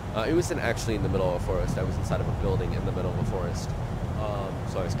 ironically. It wasn't actually in the middle of a forest. I was inside of a building in the middle of a forest.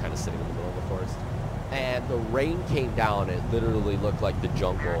 So I was kind of sitting in the middle of the forest. And the rain came down. It literally looked like the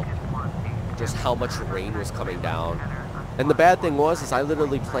jungle. Just how much rain was coming down. And the bad thing was, is I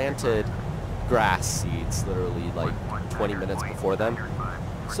literally planted grass seeds literally like 20 minutes before them.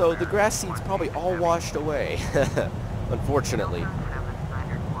 So the grass seeds probably all washed away, unfortunately.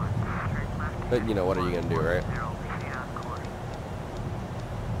 But you know, what are you going to do, right?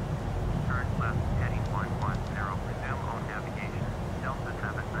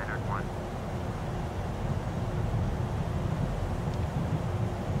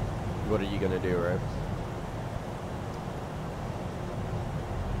 What are you going to do, right?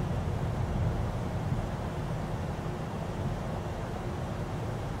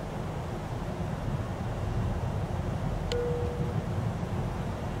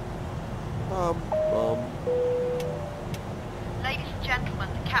 Ladies and gentlemen,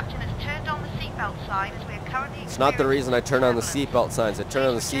 the captain has turned on the seatbelt sign as we are currently... It's not the reason I turn on the seatbelt signs. I turn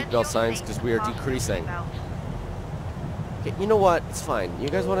on the seatbelt signs because we are decreasing. Okay, you know what? It's fine. You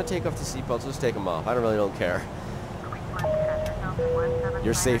guys want to take off the seatbelts? Just take them off. I really don't care.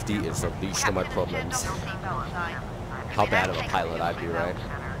 Your safety is the least of my problems. How bad of a pilot I'd be, right?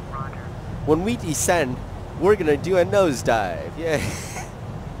 When we descend, we're going to do a nosedive. Yeah.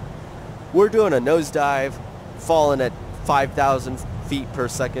 We're doing a nosedive, falling at 5,000 feet per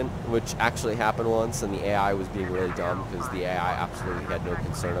second, which actually happened once, and the AI was being really dumb because the AI absolutely had no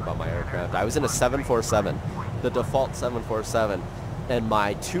concern about my aircraft. I was in a 747, the default 747, and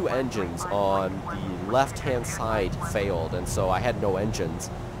my two engines on the left-hand side failed, and so I had no engines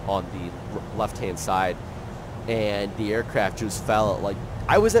on the left-hand side, and the aircraft just fell at like,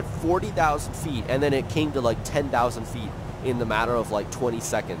 I was at 40,000 feet, and then it came to like 10,000 feet in the matter of like 20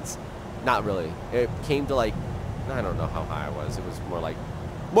 seconds. Not really. It came to like, I don't know how high I was. It was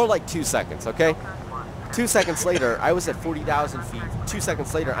more like 2 seconds, okay? 2 seconds later, I was at 40,000 feet. 2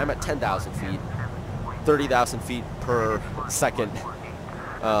 seconds later, I'm at 10,000 feet. 30,000 feet per second.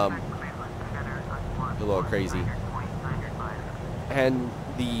 A little crazy. And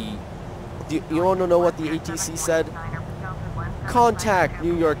you want to know what the ATC said? Contact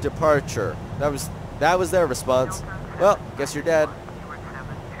New York departure. That was their response. Well, guess you're dead.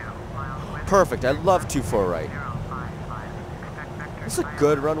 Perfect. I love 24 right. It's a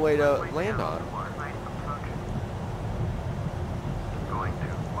good runway to land on.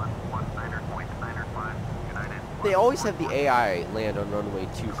 They always have the AI land on runway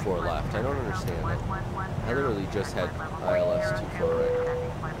 24 left. I don't understand it. I literally just had ILS 24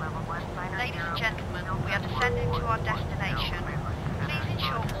 right. Ladies and gentlemen, we are descending to our destination. Please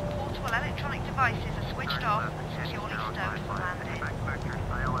ensure all portable electronic devices are switched off and securely stowed for landing.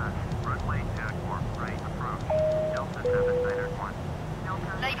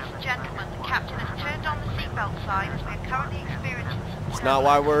 Ladies and gentlemen, the captain has turned on the seatbelt sign as we are currently experiencing some... It's not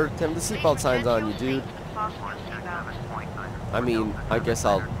why we're turning the seatbelt signs on, you dude. I mean, I guess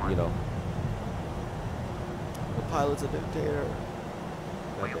I'll, you know. The pilot's a dictator.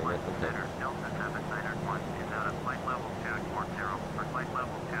 God damn it, okay.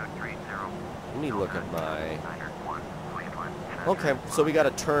 Let me look at my... Okay, so we got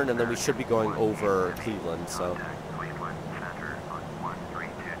a turn and then we should be going over Cleveland, so...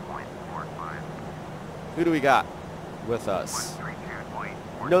 Who do we got with us?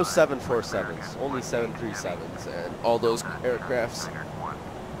 No 747s, only 737s, and all those aircrafts.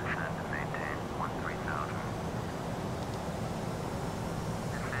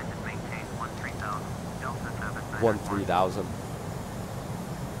 13,000.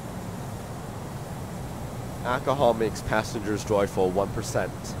 Alcohol makes passengers joyful.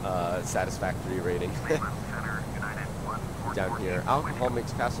 1% satisfactory rating. Down here, alcohol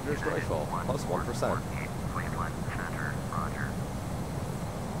makes passengers joyful. Plus 1%.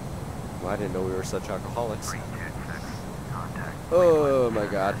 Well, I didn't know we were such alcoholics. Oh my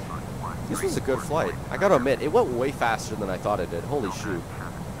god. This was a good flight. I gotta admit, it went way faster than I thought it did. Holy shoot.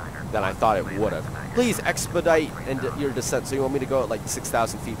 Than I thought it would have. Please expedite your descent. So you want me to go at like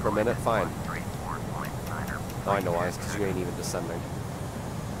 6,000 feet per minute? Fine. Oh, I know why. It's because you ain't even descending.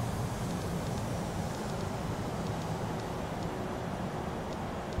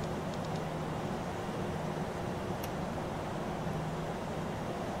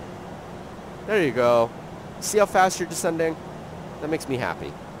 There you go. See how fast you're descending? That makes me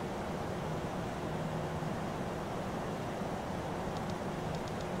happy.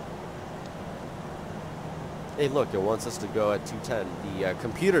 Hey, look, it wants us to go at 210. The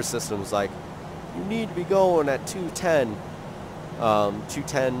computer system's like, you need to be going at 210.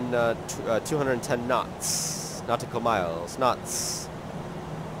 210 knots. Nautical miles. Knots.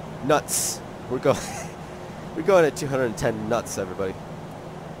 Nuts. We're going at 210 nuts, everybody.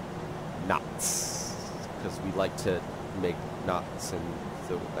 Knots. Because we like to make knots, and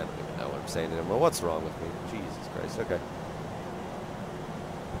so I don't even know what I'm saying anymore. What's wrong with me? Jesus Christ. Okay.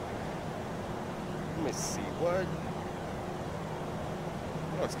 Let me see, what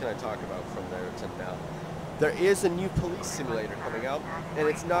else can I talk about from there to now? There is a new police simulator coming out, and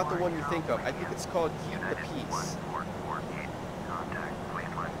it's not the one you think of. I think it's called Keep the Peace. Contact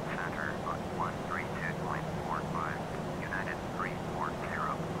Cleveland Center on 132.45. United 340,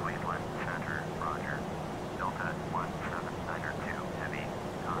 Cleveland Center, roger. Delta 1792 Heavy.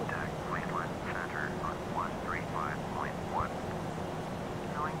 Contact Cleveland Center on 135.1.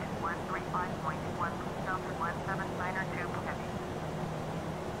 Going to 135.1, Delta 1792 Heavy.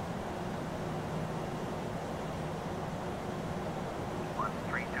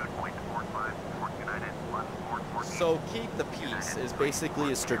 So Keep the Peace is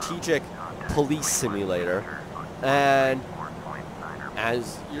basically a strategic police simulator, and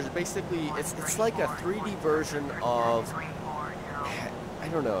as you're basically, it's like a 3D version of, I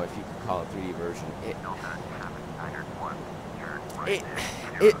don't know if you could call it 3D version.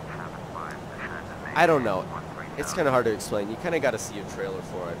 I don't know. It's kind of hard to explain. You kind of got to see a trailer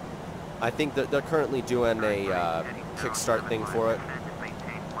for it. I think that they're currently doing a Kickstart thing for it.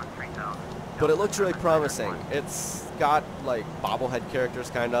 But it looks really promising. It's got like bobblehead characters,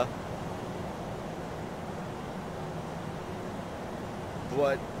 kinda.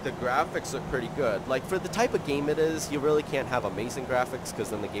 But the graphics look pretty good. Like for the type of game it is, you really can't have amazing graphics because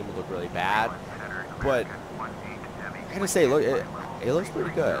then the game will look really bad. But I gotta say, look, it looks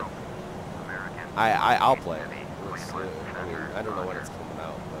pretty good. I'll play it. I mean, I don't know when it's coming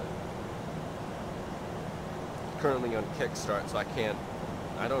out, but currently on Kickstart, so I can't.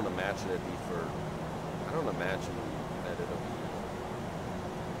 I don't imagine it'd be for. I don't imagine that it'll be.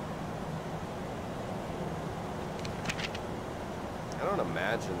 I don't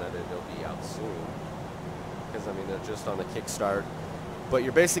imagine that it'll be out soon, because I mean they're just on the Kickstart. But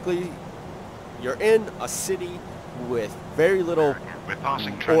you're in a city with very little We're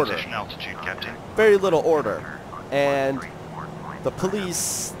passing order. transition altitude, Captain. Very little order, and the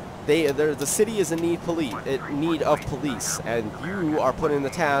police. The city is in need of police, and you are put in the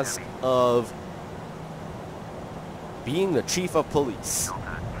task of being the chief of police,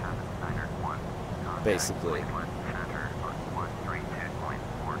 basically.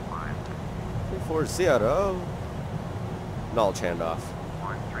 340. Knowledge handoff.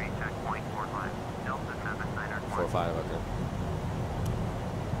 45. Okay.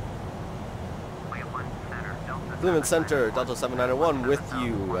 Cleveland Center, Delta 791 with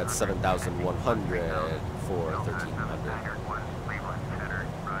you at 7,100 for 1,300.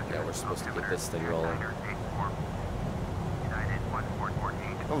 Yeah, we're supposed to get this thing rolling.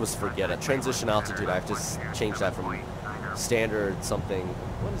 I almost forget it. Transition altitude, I have to change that from standard something.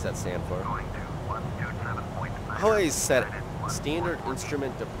 What does that stand for? I always said standard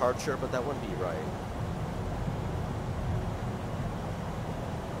instrument departure, but that wouldn't be right.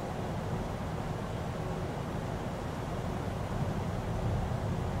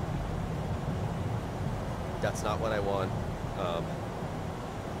 That's not what I want.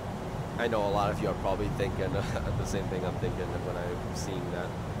 I know a lot of you are probably thinking the same thing I'm thinking when I'm seeing that.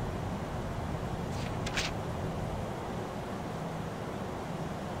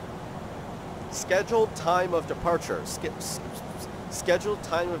 Scheduled time of departure. Scheduled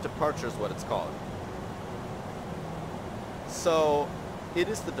time of departure is what it's called. So, it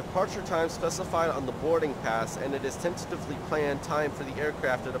is the departure time specified on the boarding pass, and it is tentatively planned time for the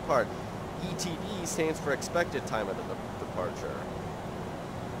aircraft to depart. ETD stands for expected time of departure.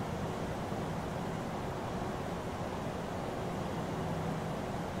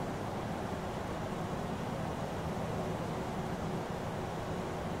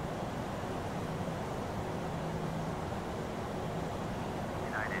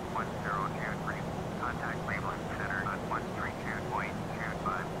 United 1023, contact Cleveland Center on 132.25.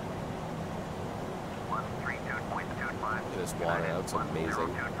 132.25. This water, that's amazing.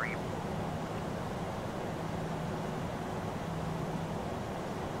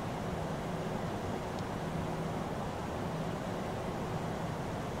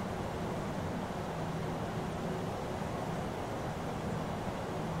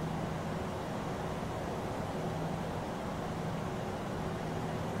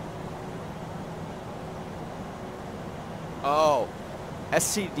 Oh,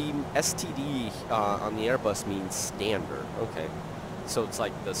 STD on the Airbus means standard. Okay, so it's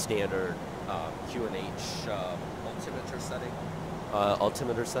like the standard QNH altimeter setting.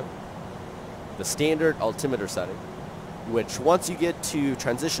 Altimeter setting. The standard altimeter setting, which once you get to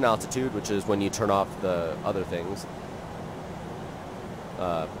transition altitude, which is when you turn off the other things,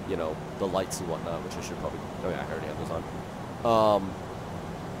 you know, the lights and whatnot, which I should probably. Oh yeah, I already have those on.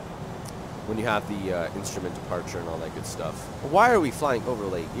 When you have the instrument departure and all that good stuff. Why are we flying over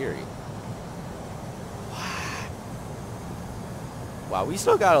Lake Erie? Wow, we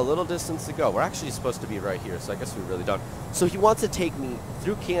still got a little distance to go. We're actually supposed to be right here, so I guess we really don't. So he wants to take me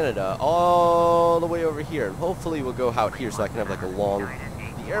through Canada all the way over here. And hopefully we'll go out here so I can have like a long...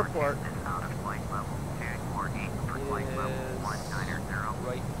 The airport is right.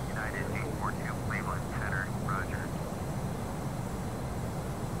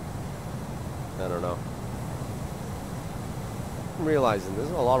 I don't know. I'm realizing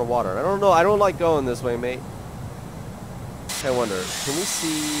there's a lot of water. I don't know. I don't like going this way, mate. I wonder, can we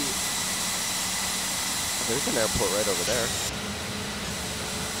see... Oh, there's an airport right over there.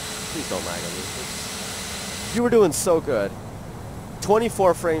 Please don't lag on me. You were doing so good.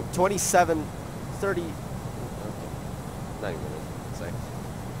 24 frame, 27, 30... Okay. Not even gonna say.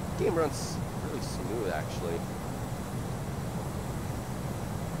 Game runs really smooth, actually.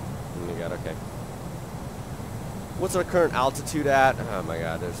 Oh my god, okay. What's our current altitude at? Oh my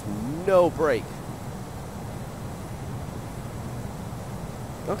god, there's no break.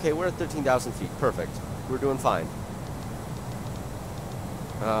 Okay, we're at 13,000 feet. Perfect. We're doing fine.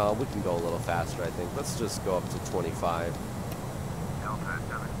 We can go a little faster, I think. Let's just go up to 25. Delta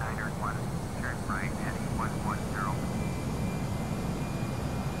 7901, turn right, heading 110.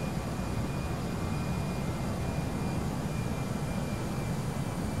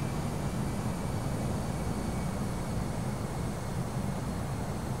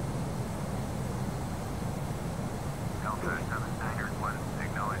 Delta 7901,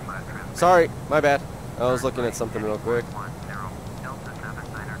 acknowledge last transmission. Sorry, my bad. I was looking at something real quick.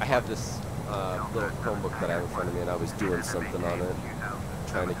 I have this little Chromebook that I have in front of me, and I was doing something on it,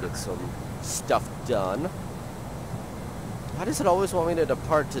 trying to get some stuff done. Why does it always want me to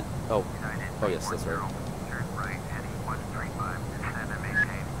depart to... Oh, yes, that's right. Turn right, heading 135, descend and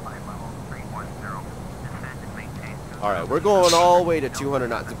maintain flight level 310. Descend and maintain. Alright, we're going all the way to 200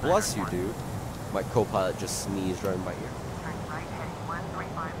 knots. Bless you, dude. My co-pilot just sneezed right in my ear. Turn right, heading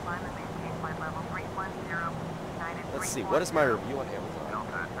 135, climb and maintain flight level 310. Let's see, what is my review on Amazon?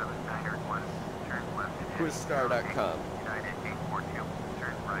 Delta 7901, turn left and Cruisestar.com. United 842,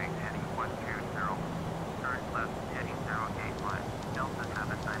 turn right, heading 120. Turn left, heading 081. Delta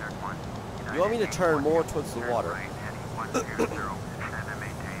 7901. You want me to turn more towards the water? Right, heading 120. Descend and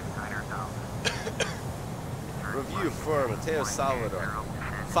maintain 9,000. Review for Mateo Salvador.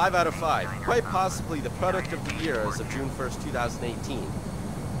 5 out of 5. Quite possibly the product of the year as of June 1st, 2018.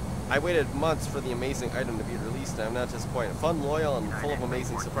 I waited months for the amazing item to be released, and I'm not disappointed. Fun, loyal, and full of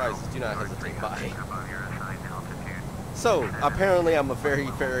amazing surprises. Do not hesitate. Bye. So, apparently I'm a very,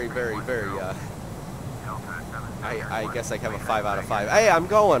 very, very, very, I guess I have a 5 out of 5. Hey, I'm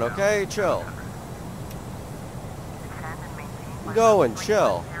going, okay? Chill. I'm going,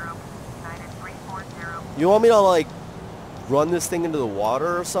 chill. You want me to, like, run this thing into the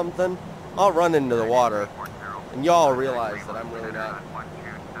water or something? I'll run into the water, and y'all realize that I'm really not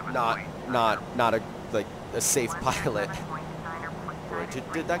a safe pilot. Wait,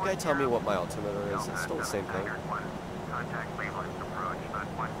 did that guy tell me what my altimeter is? It's still the same thing.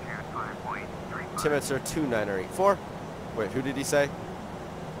 Altimeter 2984. Wait, who did he say?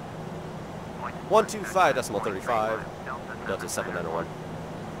 125.35. Delta 7901.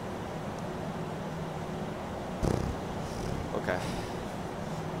 Okay.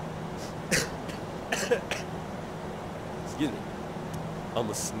 Excuse me.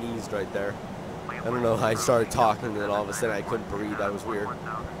 Almost sneezed right there. I don't know how I started talking and then all of a sudden I couldn't breathe. That was weird.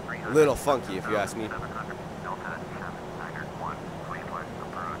 A little funky if you ask me.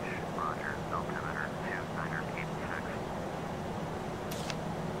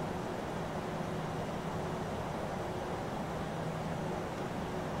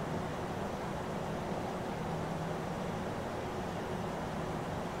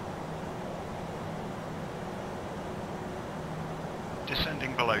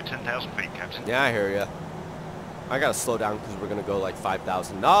 Descending below 10,000 feet, Captain. Yeah, I hear ya. I gotta slow down because we're gonna go like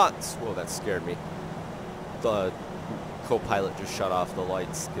 5,000 knots. Whoa, that scared me. The co-pilot just shut off the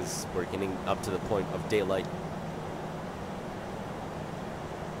lights because we're getting up to the point of daylight.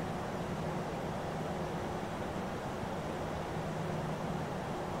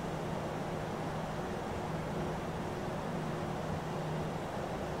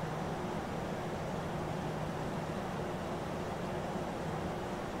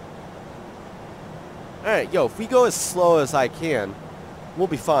 Alright, yo, if we go as slow as I can, we'll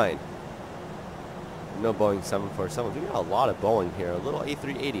be fine. No Boeing 747s. We got a lot of Boeing here. A little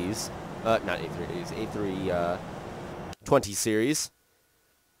A380s. Not A380s. A320 series.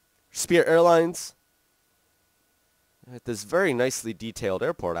 Spirit Airlines. At this very nicely detailed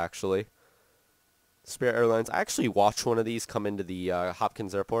airport, actually. Spirit Airlines. I actually watched one of these come into the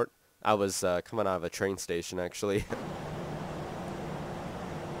Hopkins airport. I was coming out of a train station, actually.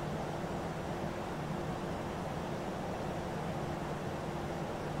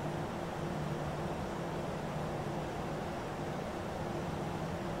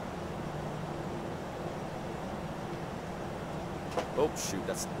 Oh, shoot.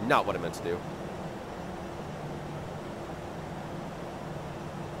 That's not what I meant to do.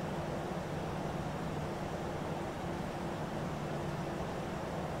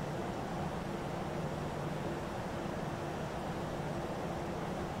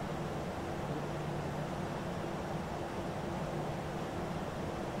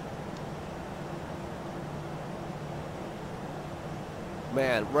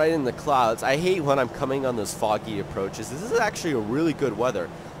 Man, right in the clouds. I hate when I'm coming on those foggy approaches. This is actually a really good weather.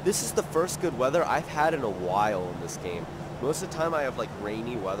 This is the first good weather I've had in a while in this game. Most of the time I have like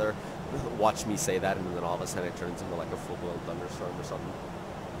rainy weather. Watch me say that, and then all of a sudden it turns into like a full-blown thunderstorm or something.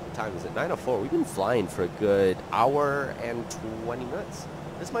 What time is it? 9:04. We've been flying for a good hour and 20 minutes.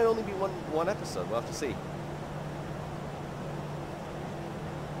 This might only be one episode. We'll have to see.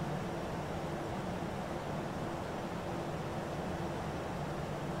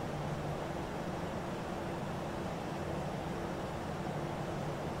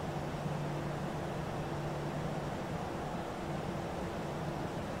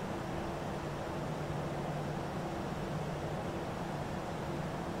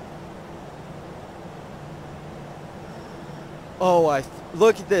 Oh,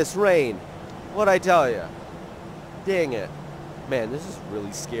 look at this rain. What'd I tell you? Dang it. Man, this is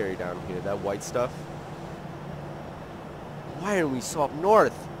really scary down here, that white stuff. Why aren't we so up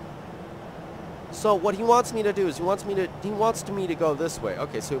north? So what he wants me to do is he wants me to go this way.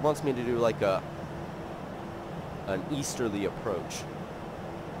 Okay, so he wants me to do like an easterly approach.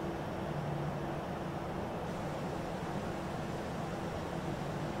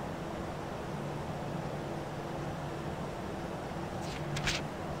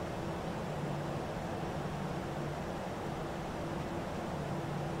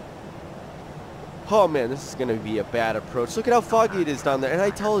 Oh man, this is gonna be a bad approach. Look at how foggy it is down there. And I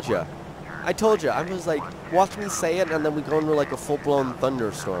told you. I was like, watch me say it, and then we go into like a full-blown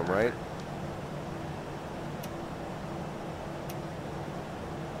thunderstorm, right?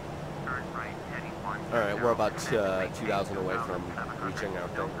 All right, we're about 2,000 away from reaching our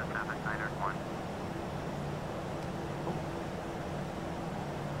thing.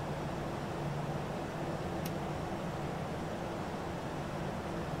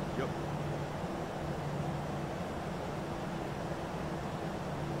 Yep.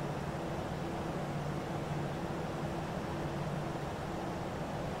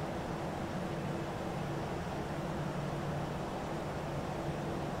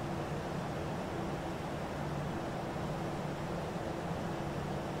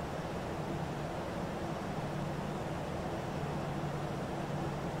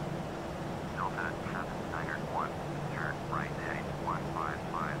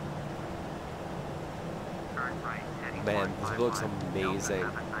 Man, this looks amazing.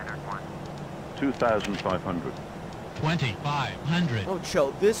 2,500. 2,500. Oh,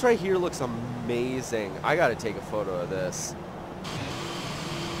 chill. This right here looks amazing. I gotta take a photo of this.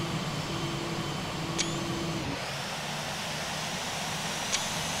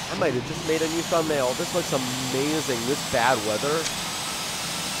 I might have just made a new thumbnail. This looks amazing. This bad weather.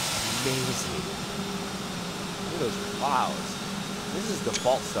 Amazing. Look at those clouds. This is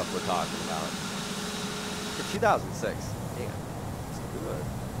default stuff we're talking about. For 2006. Damn. It's good.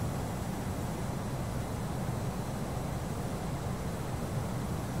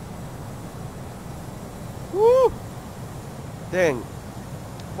 Woo! Dang.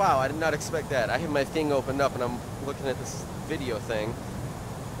 Wow, I did not expect that. I had my thing opened up and I'm looking at this video thing.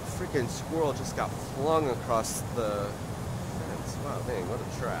 A freaking squirrel just got flung across the fence. Wow, dang, what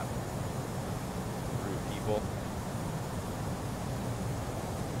a trap. Rude people.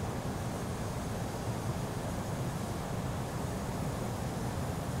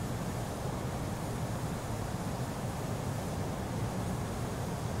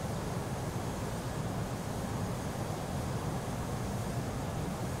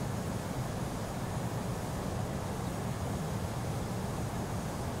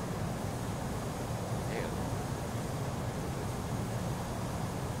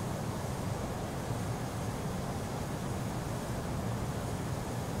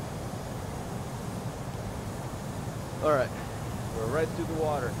 Alright, we're right through the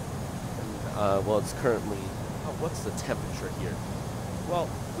water. And, well, it's currently... Oh, what's the temperature here? Well,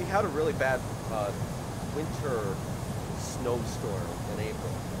 we had a really bad winter snowstorm in April.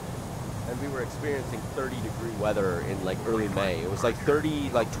 And we were experiencing 30-degree weather in, like, early May. It was like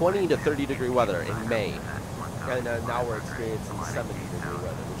 20 to 30-degree weather in May. And now we're experiencing 70-degree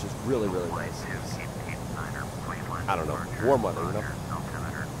weather, which is really, really nice. I don't know, warm weather, you know?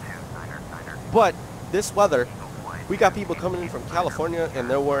 But this weather... We got people coming in from California and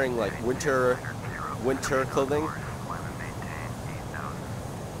they're wearing like winter clothing.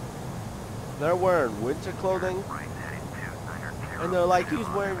 They're wearing winter clothing, and they're like, he's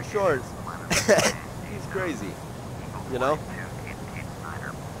wearing shorts. He's crazy, you know?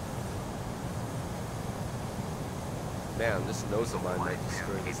 Man, this nose of mine might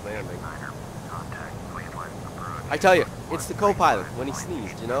destroy this landing. I tell you, it's the co-pilot when he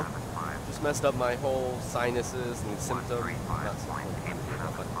sneezed, you know? Just messed up my whole sinuses and symptoms. Not symptoms,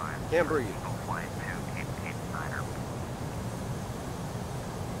 but can't breathe.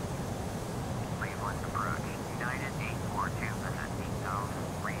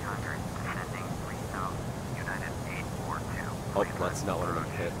 Oh, that's not what I'm going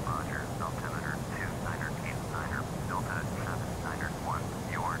to hit.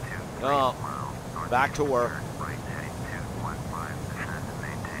 Oh, back to work.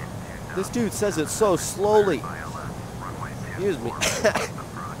 This dude says it so slowly. Excuse me.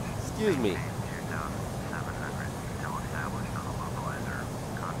 Excuse me.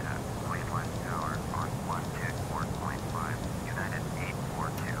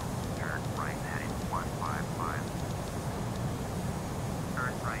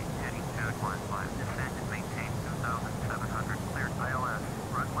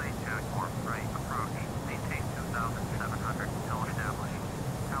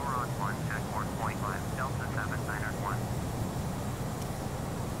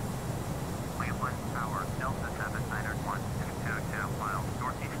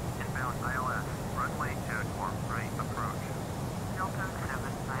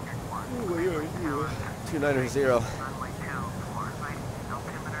 Zero.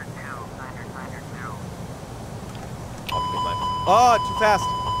 Oh, too fast.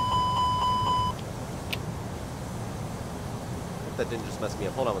 Hope that didn't just mess me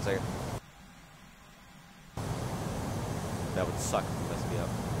up. Hold on one second. That would suck if it messed me up.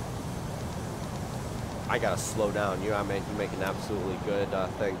 I gotta slow down. You make an absolutely good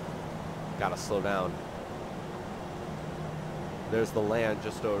thing. Gotta slow down. There's the land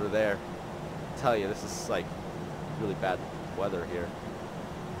just over there. I tell you, this is like really bad weather here.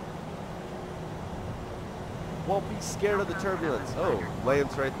 Won't be scared of the turbulence. Oh,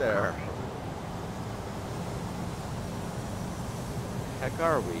 land's right there. Heck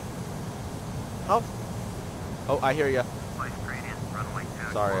are we? How? Oh, I hear ya.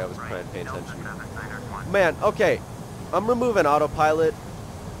 Sorry, I was trying to pay attention. Man, okay. I'm removing autopilot.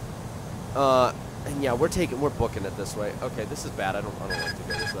 And yeah, we're booking it this way. Okay, this is bad. I don't like to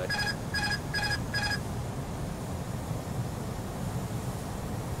go this way.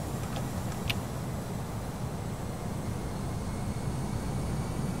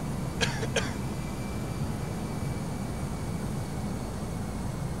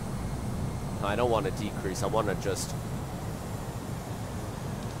 I don't want to decrease. I want to just...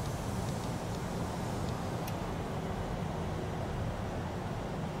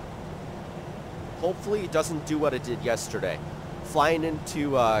 Hopefully it doesn't do what it did yesterday. Flying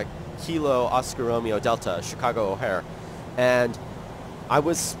into Kilo Oscar Romeo Delta, Chicago O'Hare. And I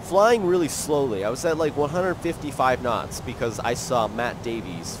was flying really slowly. I was at like 155 knots because I saw Matt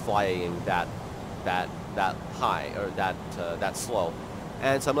Davies flying that high, or that slow.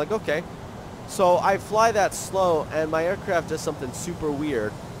 And so I'm like, okay. So I fly that slow, and my aircraft does something super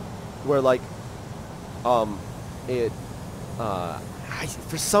weird, where like, for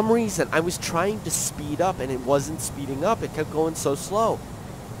some reason I was trying to speed up, and it wasn't speeding up. It kept going so slow,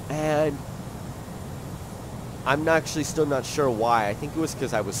 and I'm actually still not sure why. I think it was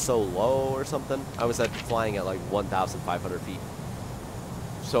because I was so low or something. I was flying at like 1,500 feet,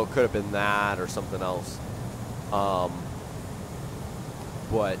 so it could have been that or something else. But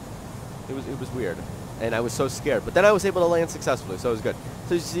it was weird, and I was so scared. But then I was able to land successfully, so it was good.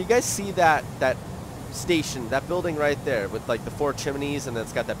 So you guys see that station, that building right there with like the 4 chimneys, and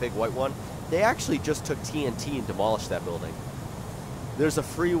it's got that big white one? They actually just took TNT and demolished that building. There's a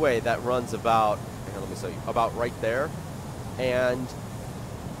freeway that runs about, let me show you, about right there. And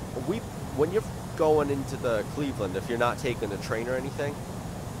when you're going into the Cleveland, if you're not taking a train or anything,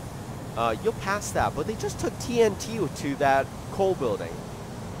 you'll pass that. But they just took TNT to that coal building.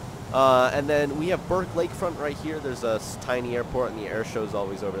 And then we have Burke Lakefront right here. There's a tiny airport, and the air show's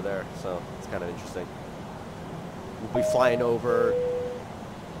always over there, so it's kind of interesting. We'll be flying over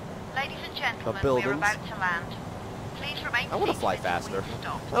Ladies and gentlemen, buildings. we're about to land. Please remain I want to seated fly until faster. we've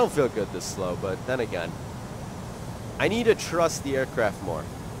stopped. I don't feel good this slow, but then again, I need to trust the aircraft more.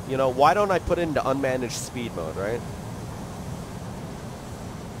 You know, why don't I put it into unmanaged speed mode, right?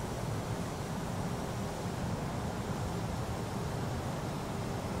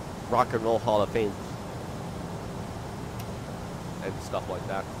 Rock and Roll Hall of Fame and stuff like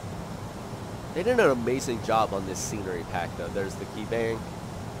that. They did an amazing job on this scenery pack, though. There's the key bank.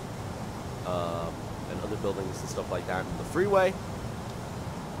 and other buildings and stuff like that in the freeway.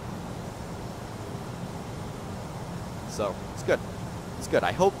 So it's good. It's good.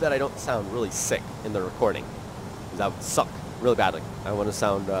 I hope that I don't sound really sick in the recording, because that would suck really badly. I want to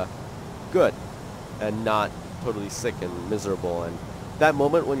sound good and not totally sick and miserable. And that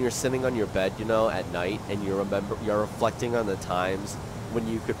moment when you're sitting on your bed, you know, at night, and you're reflecting on the times when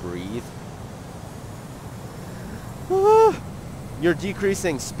you could breathe. You're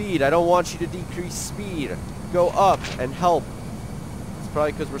decreasing speed. I don't want you to decrease speed. Go up and help. It's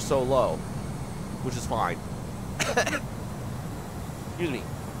probably because we're so low, which is fine. Excuse me.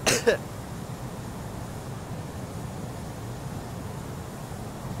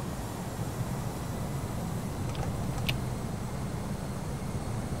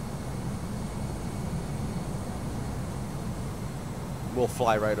 We'll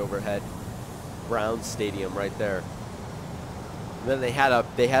fly right overhead. Brown Stadium right there. And then they had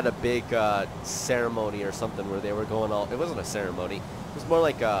a big ceremony or something where they were going all. It wasn't a ceremony. It was more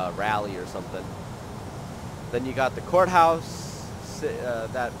like a rally or something. Then you got the courthouse,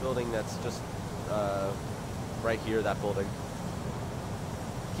 that building that's just right here. That building.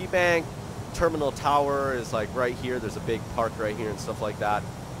 KeyBank Terminal Tower is like right here. There's a big park right here and stuff like that.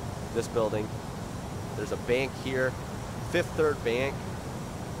 This building. There's a bank here. Fifth Third Bank.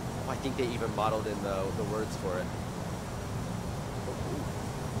 I think they even modeled in the words for it.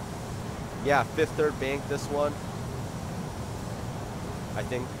 Yeah, Fifth Third Bank, this one. I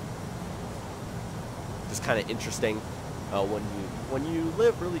think. Just kind of interesting when you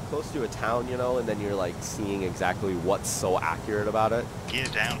live really close to a town, you know, and then you're like seeing exactly what's so accurate about it. Gear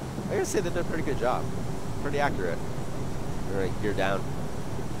down. I gotta say they did a pretty good job. Pretty accurate. All right, gear down.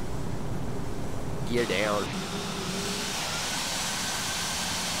 Gear down.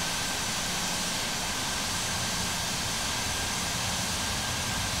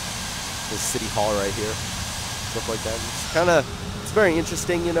 The City Hall right here, stuff like that. It's very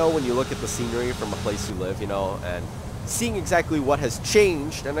interesting, you know, when you look at the scenery from a place you live, you know, and seeing exactly what has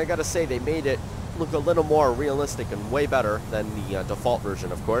changed. And I gotta say, they made it look a little more realistic and way better than the default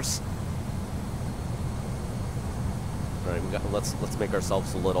version, of course. All right, let's make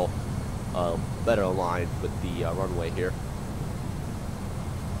ourselves a little better aligned with the runway here.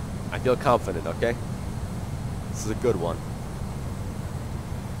 I feel confident. Okay, this is a good one.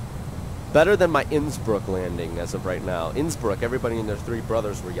 Better than my Innsbruck landing as of right now. Innsbruck, everybody and their three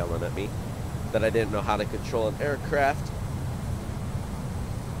brothers were yelling at me that I didn't know how to control an aircraft.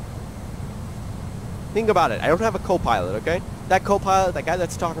 Think about it. I don't have a co-pilot, okay? That co-pilot, that guy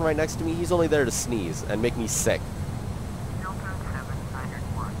that's talking right next to me, he's only there to sneeze and make me sick.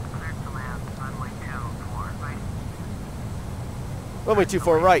 Runway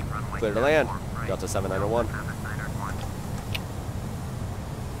 24 right. Clear to land. Delta 791.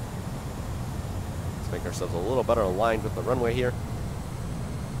 Make ourselves a little better aligned with the runway here.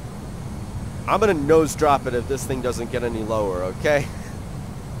 I'm gonna nose drop it if this thing doesn't get any lower, okay?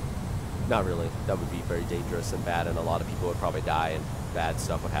 Not really. That would be very dangerous and bad, and a lot of people would probably die and bad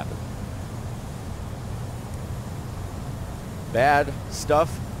stuff would happen. Bad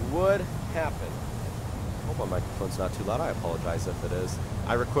stuff would happen. I hope my microphone's not too loud. I apologize if it is.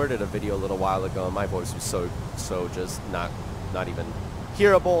 I recorded a video a little while ago and my voice was so just not even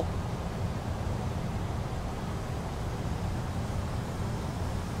hearable.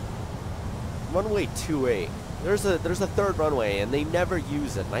 Runway 28. There's a third runway and they never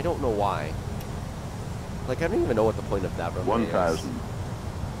use it, and I don't know why. Like, I don't even know what the point of that runway is. 1,000.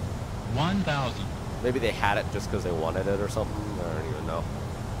 1,000. Maybe they had it just because they wanted it or something. I don't even know.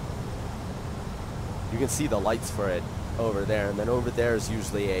 You can see the lights for it over there, and then over there is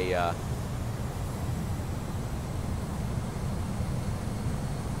usually a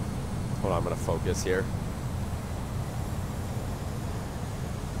hold on, I'm gonna focus here.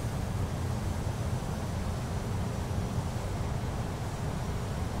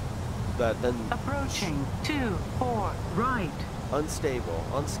 Then Approaching 24 right. Unstable.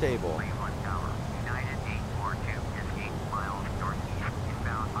 United 842 is 8 miles northeast,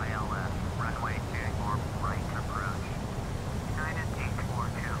 inbound ILS, runway 24 right approach. United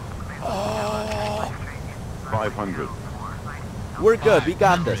 842. 500. We're good. We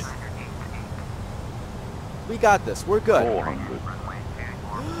got this. We got this. We're good. 400.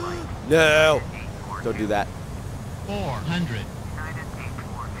 No. Don't do that. 400.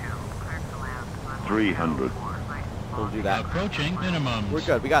 300. Don't do that. Approaching minimums. We're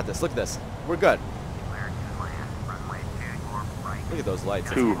good. We got this. Look at this. We're good. Look at those lights.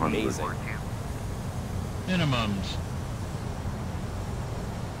 It's 200. amazing. Minimums.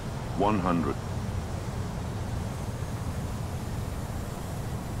 100.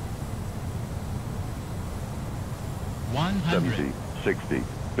 100. 70, 60,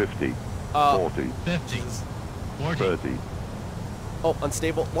 50, Uh, 40, 50. 40. 30, Oh,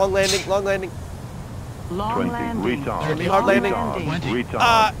 unstable. Long landing, long landing. Long 20. landing. Retard. Gonna be hard landing. Retard. 20.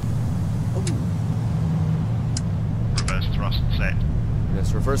 Retard. Reverse thrust set.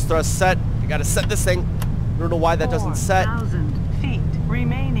 Yes, reverse thrust set. You gotta set this thing. I don't know why that doesn't set. 4,000 feet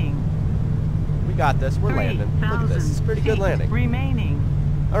remaining. We got this. We're landing. Look at this. It's a pretty good landing. Remaining.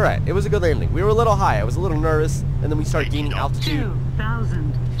 All right, it was a good landing. We were a little high. I was a little nervous, and then we started gaining altitude.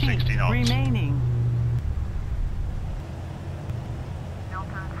 2,000 feet 60 knots. remaining. Delta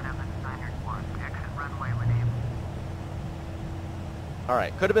 791, exit runway when able. All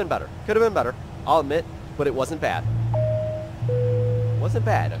right, could have been better. Could have been better. I'll admit, but it wasn't bad. Wasn't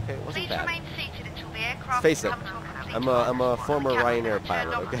bad. Okay, it wasn't Please bad. remain seated until the aircraft Face it, comes to a complete I'm halt. a former The captain Ryanair will turn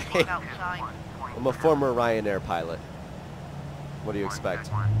pilot. off the Okay, fog outside. I'm a former Ryanair pilot. What do you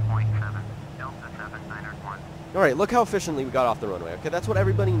expect? 1.7, Delta 791. All right, look how efficiently we got off the runway. Okay, that's what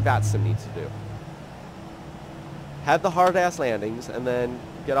everybody in VATSIM needs to do. Have the hard-ass landings, and then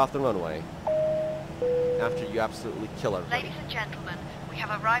get off the runway after you absolutely kill everybody. Ladies and gentlemen, we have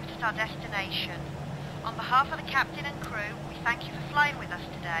arrived at our destination. On behalf of the captain and crew, we thank you for flying with us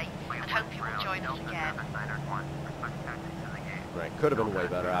today and hope you will join us again. Right, could have been way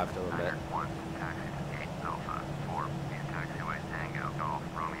better after a minute.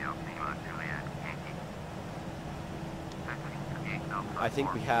 I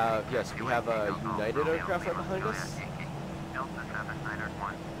think we have, yes, we have a United aircraft right behind us.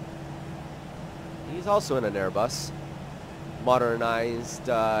 He's also in an Airbus, modernized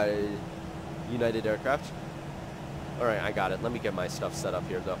United aircraft. All right, I got it. Let me get my stuff set up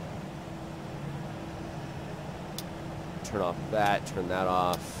here, though. Turn off that, turn that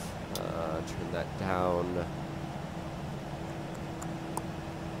off, turn that down.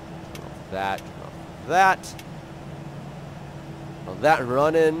 Turn off that, turn off that. That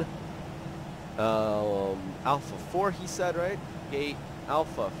running. Alpha 4, he said, right? Gate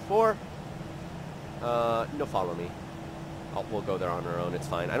Alpha 4. No, follow me. We'll go there on our own. It's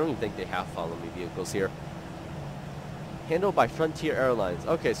fine. I don't even think they have follow me vehicles here. Handled by Frontier Airlines.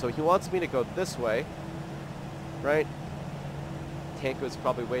 Okay, so he wants me to go this way, right? Tanko's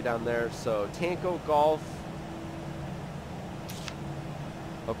probably way down there. So Tanko, Golf.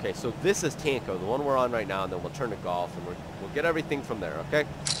 Okay, so this is Tanko, the one we're on right now, and then we'll turn to Golf, and we'll get everything from there, okay?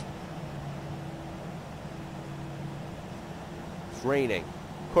 It's raining.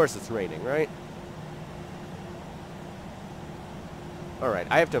 Of course it's raining, right? Alright,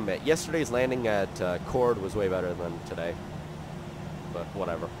 I have to admit, yesterday's landing at KORD was way better than today. But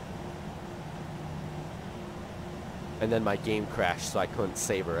whatever. And then my game crashed, so I couldn't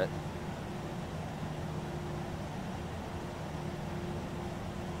savor it.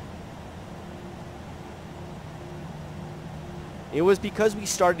 It was because we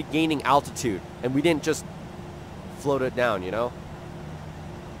started gaining altitude, and we didn't just float it down, you know?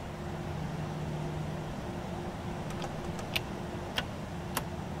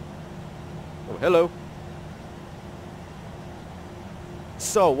 Oh, hello.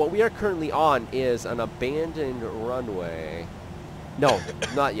 So, what we are currently on is an abandoned runway. No,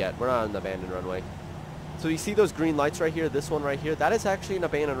 not yet. We're not on an abandoned runway. So you see those green lights right here? This one right here? That is actually an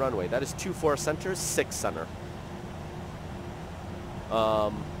abandoned runway. That is 24 center, 6 center.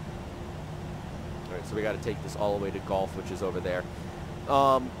 Alright, so we got to take this all the way to Golf, which is over there.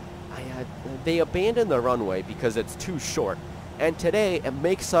 They abandoned the runway because it's too short. And today, it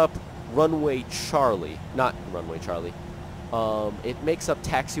makes up runway Charlie. Not runway Charlie. It makes up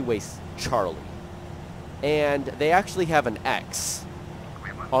taxiway Charlie. And they actually have an X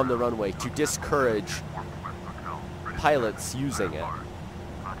on the runway to discourage pilots using it.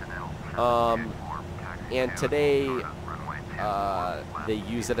 And today, they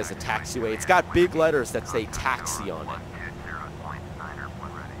use it as a taxiway. It's got big letters that say taxi on it.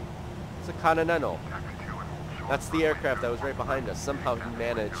 It's a Continental. That's the aircraft that was right behind us. Somehow he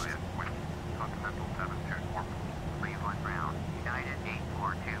managed.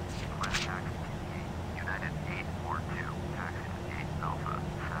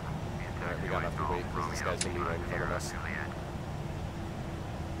 Alright, we gotta have to wait because this guy's gonna be right in front of us.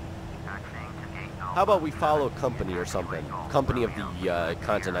 How about we follow company or something? Company of the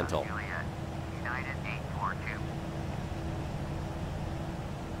Continental.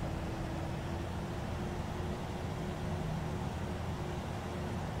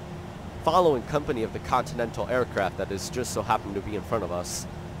 Following company of the Continental aircraft that is just so happened to be in front of us.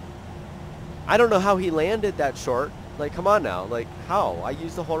 I don't know how he landed that short. Like, come on now. Like, how? I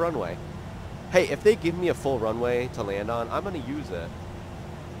used the whole runway. Hey, if they give me a full runway to land on, I'm going to use it.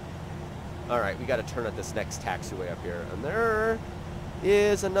 Alright, we gotta turn at this next taxiway up here. And there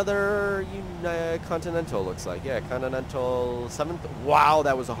is another Continental, looks like. Yeah, Continental 7th. Wow,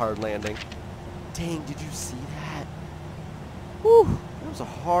 that was a hard landing. Dang, did you see that? Whew, that was a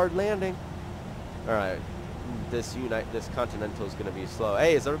hard landing. Alright, this Continental is gonna be slow.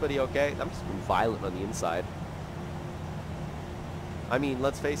 Hey, is everybody okay? That must have been violent on the inside. I mean,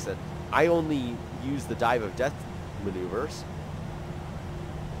 let's face it. I only use the dive of death maneuvers.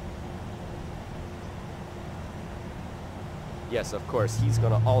 Yes, of course, he's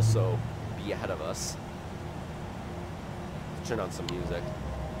gonna also be ahead of us. Let's turn on some music.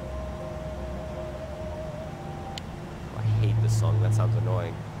 Oh, I hate this song, that sounds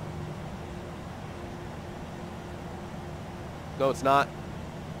annoying. No, it's not.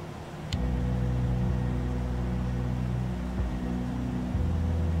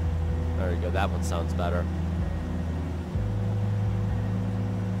 There we go, that one sounds better.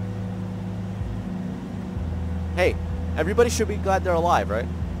 Hey, everybody should be glad they're alive, right?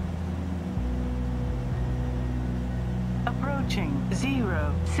 Approaching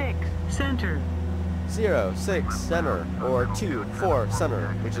 06 center. 06 center, or 24 center,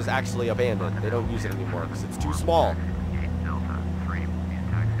 which is actually abandoned. They don't use it anymore because it's too small.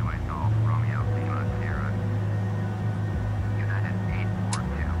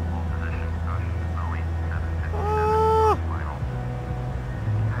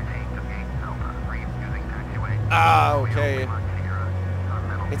 Ah, okay.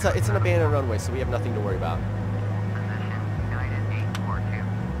 It's an abandoned runway, so we have nothing to worry about.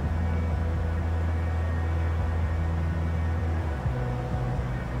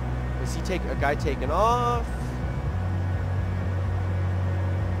 Is he a guy taking off?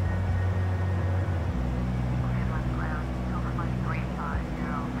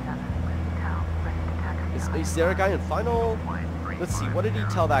 Is there a guy in final? Let's see, what did he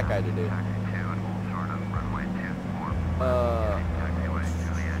tell that guy to do?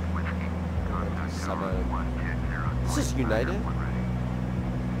 This is United? No,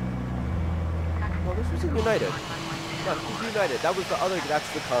 this wasn't United. No, this was United. That was the other, that's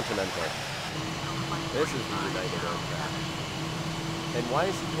the Continental. This is the United aircraft. And why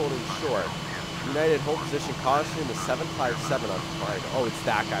is he holding short? United hold position caution, the 757 on flight. Oh, it's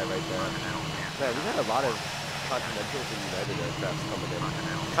that guy right there. Man, we had a lot of Continentals and United aircrafts coming in.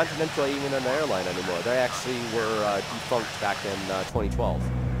 Continental ain't even an airline anymore. They actually were defunct back in 2012.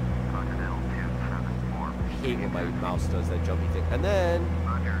 I hate when my mouse does that jumpy thing. And then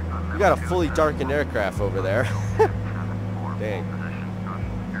we got a fully darkened aircraft over there. Dang.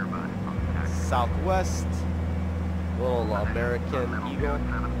 Southwest, little American Eagle.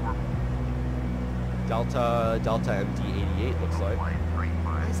 Delta MD-88 looks like.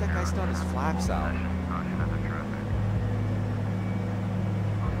 Why is that guy still his flaps out?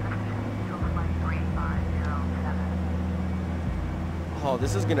 Oh,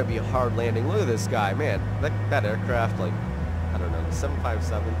 this is gonna be a hard landing. Look at this guy, man. That aircraft, like, I don't know, the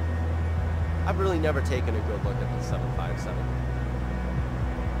 757. I've really never taken a good look at the 757.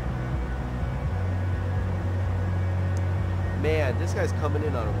 Man, this guy's coming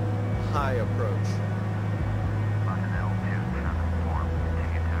in on a high approach.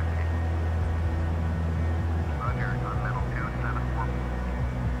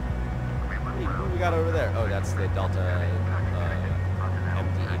 Hey, who we got over there? Oh, that's the Delta MD-88.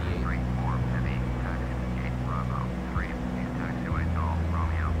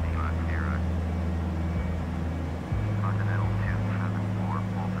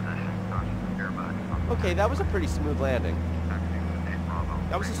 Okay, that was a pretty smooth landing.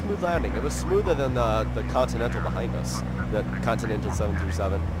 That was a smooth landing. It was smoother than the Continental behind us, the Continental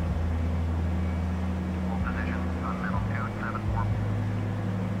 737.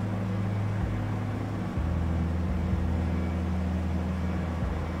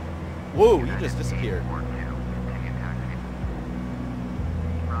 Whoa, he just disappeared.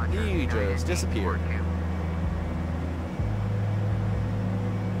 He just disappeared.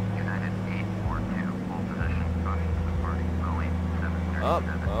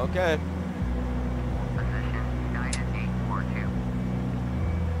 Oh, okay.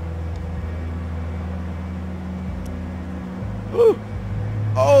 Ooh.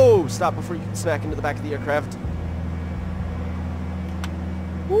 Oh, stop before you can smack into the back of the aircraft.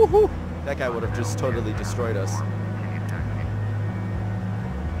 Woohoo! That guy would have just totally destroyed us.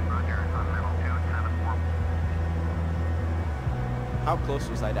 How close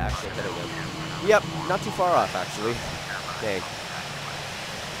was I to actually hitting him? Yep, not too far off, actually. Dang.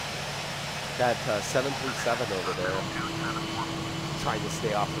 That 737 over there, trying to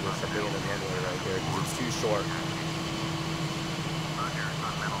stay off of this abandoned runway right here because it's too short.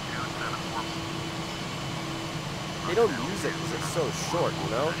 they don't use it because it's so short, you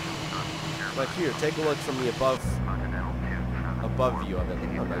know? Like here, take a look from the above view of it.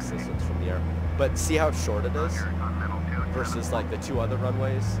 Look how nice this looks from the air. But see how short it is versus like the two other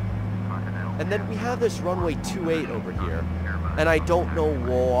runways. And then we have this runway 28 over here, and I don't know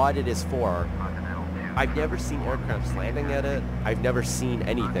what it is for. I've never seen aircrafts landing at it. I've never seen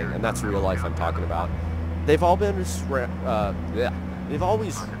anything, and that's real life I'm talking about. They've all been they've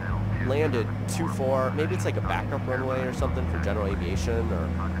always landed too far. Maybe it's like a backup runway or something for general aviation, or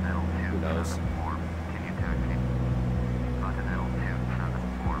who knows.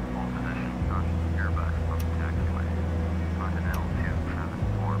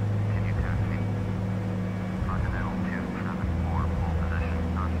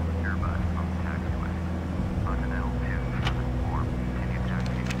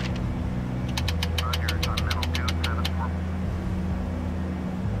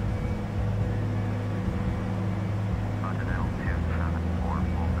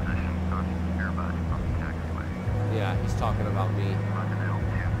 He's talking about me.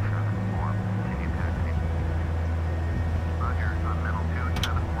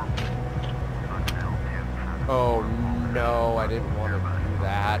 Oh no, I didn't want to do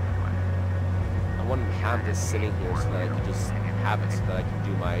that. I wanted to have this sitting here so that I could just have it so that I could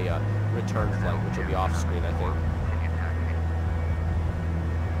do my return flight, which will be off screen, I think.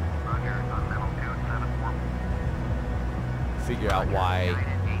 Figure out why.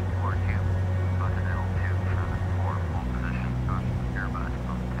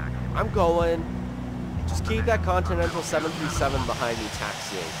 I'm going. Just keep that Continental 737 behind me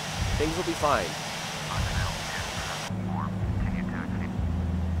taxiing. Things will be fine.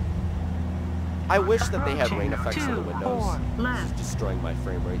 I wish that they had rain effects in the windows. This is destroying my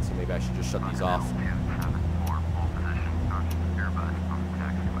frame rate, so maybe I should just shut these off.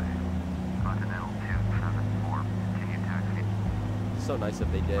 So nice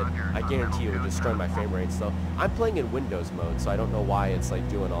if they did. I guarantee it would destroy my frame rates though. I'm playing in Windows mode, so I don't know why it's like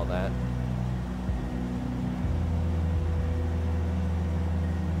doing all that.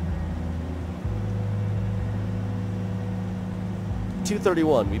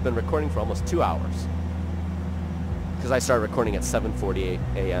 .2:31. We've been recording for almost 2 hours. Because I started recording at 7:48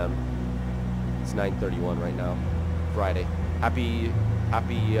 a.m. It's 9:31 right now. Friday. Happy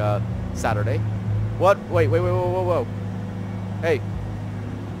Saturday. What? Wait, whoa. Hey,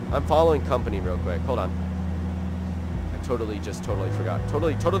 I'm following company real quick. Hold on. I totally forgot.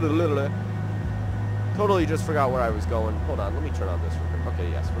 Totally just forgot where I was going. Hold on, let me turn on this real quick. Okay,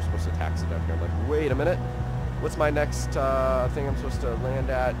 yes, we're supposed to taxi down here. I'm like, wait a minute. What's my next thing I'm supposed to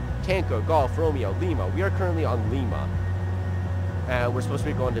land at? Tango, Golf, Romeo, Lima. We are currently on Lima. And we're supposed to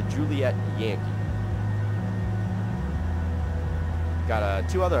be going to Juliet, Yankee. Got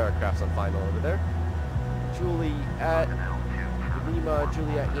 2 other aircrafts on final over there. Juliet, Lima,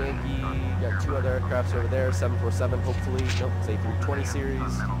 Juliet, Yankee. Got 2 other aircrafts over there. 747, hopefully. Nope, it's A320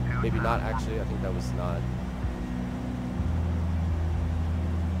 series. Maybe not, actually. I think that was not.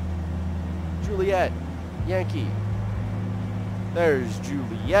 Juliet, Yankee. There's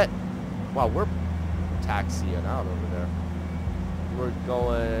Juliet. Wow, we're taxiing out over there. We're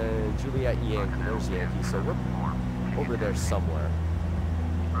going Juliet, Yankee. There's Yankee. So we're over there somewhere.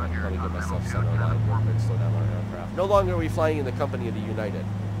 Let me get myself center line real quick, slow down our aircraft. No longer are we flying in the company of the United.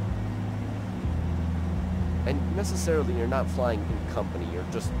 And necessarily you're not flying in company, you're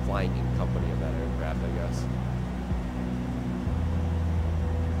just flying in company of that aircraft, I guess.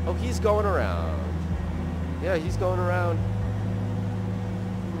 Oh, he's going around. Yeah, he's going around.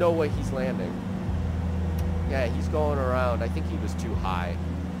 No way he's landing. Yeah, he's going around. I think he was too high.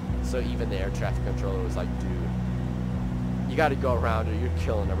 So even the air traffic controller was like, dude, you got to go around or you're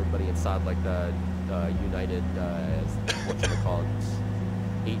killing everybody inside like the United, whatchamacallit,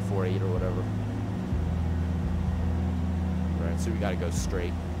 848 or whatever. Right, so we got to go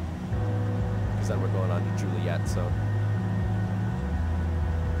straight. Because then we're going on to Juliet, so.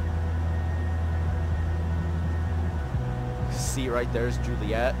 See right there's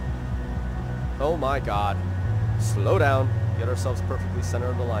Juliet. Oh my god. Slow down. Get ourselves perfectly center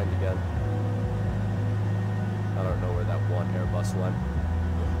of the line again. I don't know where that one Airbus went.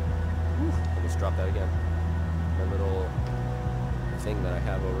 Almost dropped that again. My little thing that I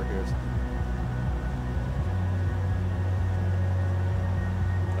have over here.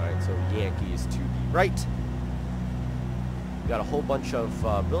 Alright, so Yankees to the right. We got a whole bunch of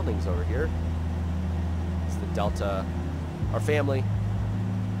buildings over here. It's the Delta, our family,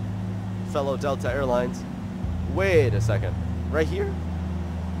 fellow Delta Airlines. Wait a second. Right here?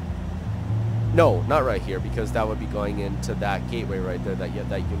 No, not right here, because that would be going into that gateway right there that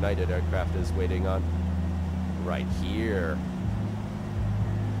United aircraft is waiting on. right here.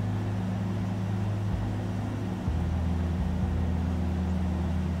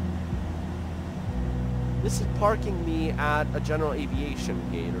 This is parking me at a general aviation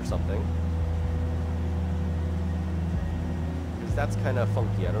gate or something. Because that's kind of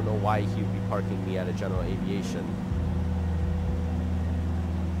funky. I don't know why he would be parking me at a general aviation.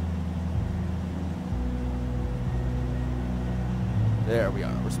 There we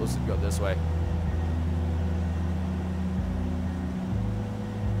are. We're supposed to go this way.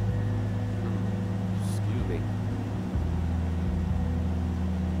 Excuse me.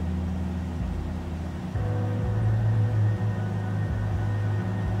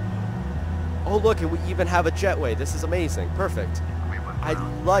 Oh look, and we even have a jetway. This is amazing. Perfect. I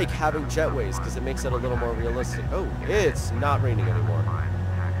like having jetways because it makes it a little more realistic. Oh, it's not raining anymore.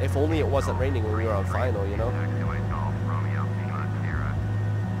 If only it wasn't raining when we were on final, you know?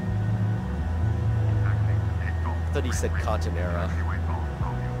 I thought he said Continera.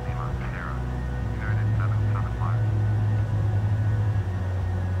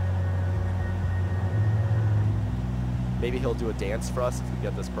 Maybe he'll do a dance for us if we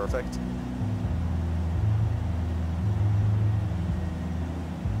get this perfect.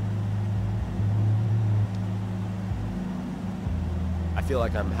 I feel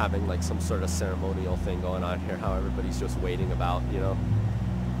like I'm having like some sort of ceremonial thing going on here, how everybody's just waiting about, you know?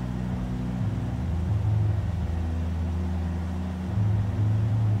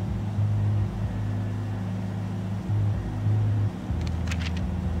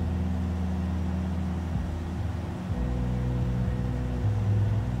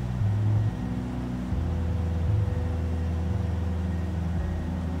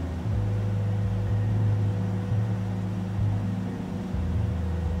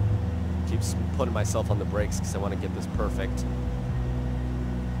 Putting myself on the brakes because I want to get this perfect.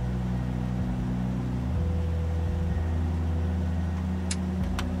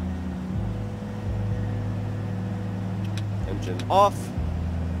 Engine off.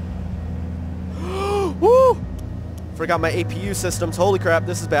 Woo! Forgot my APU systems. Holy crap,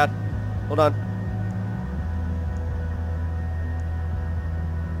 this is bad. Hold on.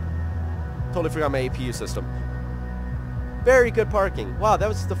 Totally forgot my APU system. Very good parking. Wow, that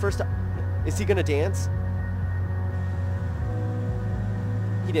was the first time. Is he gonna dance?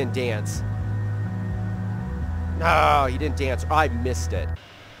 He didn't dance. No, he didn't dance. I missed it.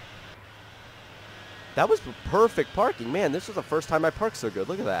 That was perfect parking. Man, this was the first time I parked so good.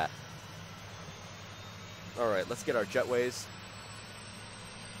 Look at that. All right, let's get our jetways.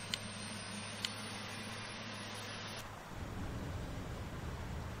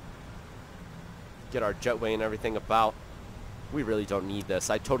 Get our jetway and everything about. We really don't need this.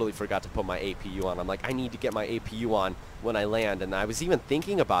 I totally forgot to put my APU on. I'm like, I need to get my APU on when I land. And I was even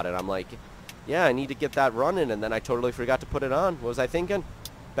thinking about it. I'm like, yeah, I need to get that running. And then I totally forgot to put it on. What was I thinking?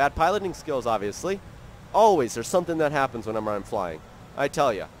 Bad piloting skills, obviously. Always, there's something that happens whenever I'm flying. I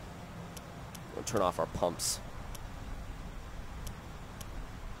tell you. We'll turn off our pumps.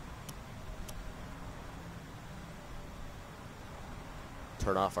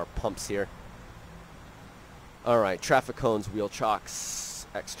 Turn off our pumps here. Alright, traffic cones, wheel chocks,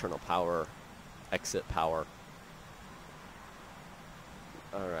 external power, exit power.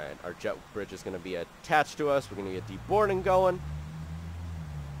 Alright, our jet bridge is going to be attached to us. We're going to get deboarding going.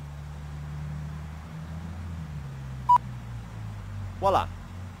 Voila.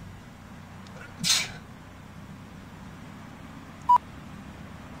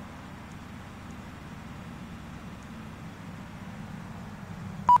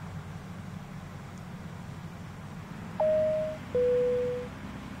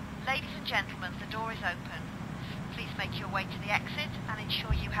 Ladies and gentlemen, the door is open. Please make your way to the exit and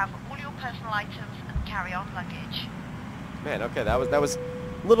ensure you have all your personal items and carry-on luggage. Man, okay, that was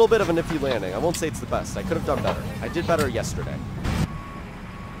a little bit of a nifty landing. I won't say it's the best. I could have done better. I did better yesterday.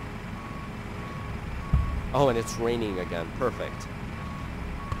 Oh, and it's raining again. Perfect.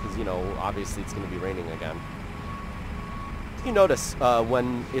 Because, you know, obviously it's going to be raining again. You notice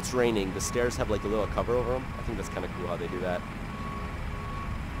when it's raining, the stairs have like a little cover over them. I think that's kind of cool how they do that.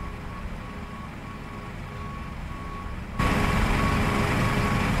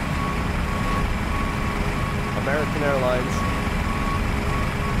 American Airlines.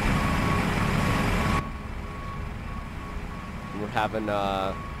 We're having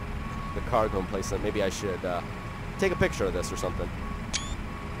the cargo emplacement. Maybe I should take a picture of this or something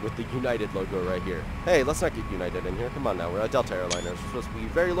with the United logo right here. Hey, let's not get United in here. Come on now. We're a Delta airliner. We're supposed to be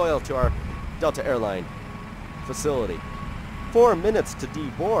very loyal to our Delta airline facility. 4 minutes to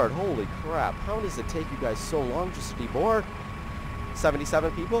deboard. Holy crap. How does it take you guys so long just to deboard?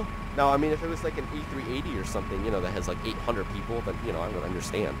 77 people? No, I mean, if it was like an A380 or something, you know, that has like 800 people, then, you know, I would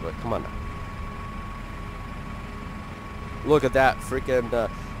understand. But come on now. Look at that freaking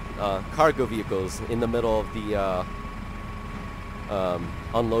cargo vehicles in the middle of the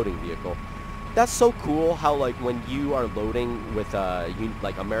unloading vehicle. That's so cool how, like, when you are loading with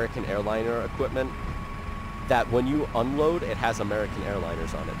like American airliner equipment, that when you unload, it has American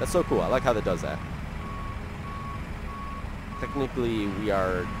airliners on it. That's so cool. I like how that does that. Technically, we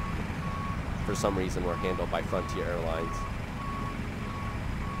are, for some reason, we're handled by Frontier Airlines.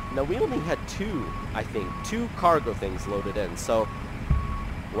 Now, we only had two cargo things loaded in, so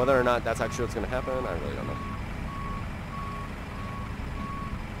whether or not that's actually what's going to happen, I really don't know.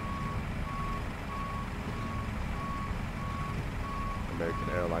 American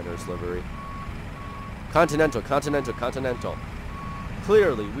Airliners livery. Continental.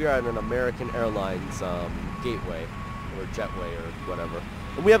 Clearly, we are in an American Airlines gateway, or jetway, or whatever.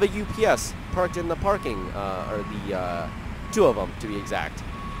 And we have a UPS parked in the parking, or the, two of them, to be exact,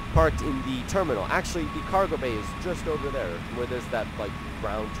 parked in the terminal. Actually, the cargo bay is just over there, where there's that, like,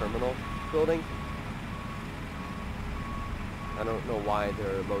 brown terminal building. I don't know why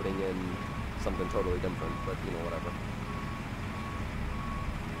they're loading in something totally different, but, you know, whatever.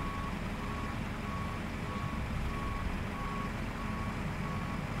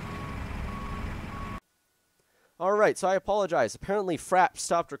 Alright, so I apologize. Apparently Frap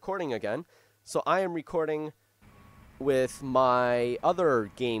stopped recording again, so I am recording with my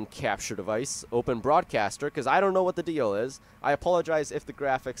other game capture device, Open Broadcaster, because I don't know what the deal is. I apologize if the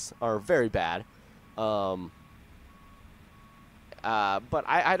graphics are very bad. But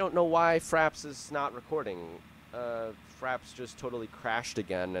I don't know why Fraps is not recording. Fraps just totally crashed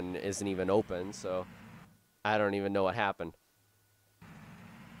again and isn't even open, so I don't even know what happened.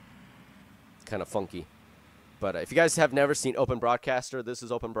 It's kind of funky. But if you guys have never seen Open Broadcaster, this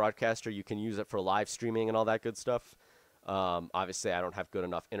is Open Broadcaster. You can use it for live streaming and all that good stuff. Obviously, I don't have good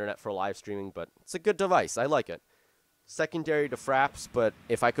enough internet for live streaming, but it's a good device. I like it. Secondary to Fraps, but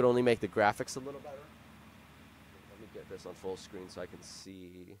if I could only make the graphics a little better. Let me get this on full screen so I can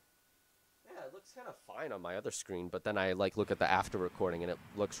see. Yeah, it looks kind of fine on my other screen, but then I like look at the after recording and it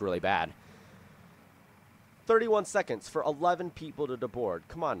looks really bad. 31 seconds for 11 people to deboard.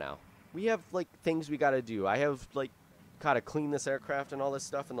 Come on now. We have, like, things we got to do. I have, like, got to clean this aircraft and all this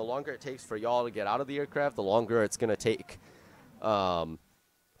stuff, and the longer it takes for y'all to get out of the aircraft, the longer it's going to take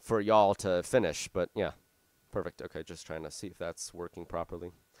for y'all to finish. But, yeah, perfect. Okay, just trying to see if that's working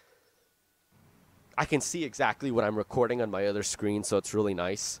properly. I can see exactly what I'm recording on my other screen, so it's really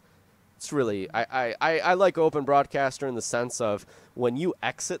nice. It's really, I like Open Broadcaster in the sense of when you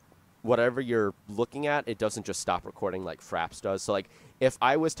exit whatever you're looking at, it doesn't just stop recording like Fraps does. So, like, if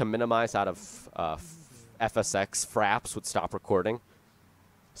I was to minimize out of FSX, Fraps would stop recording.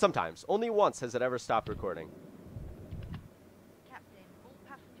 Sometimes. Only once has it ever stopped recording. Captain, all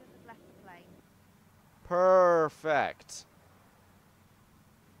passengers have left the plane. Perfect.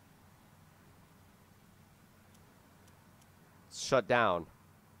 Shut down.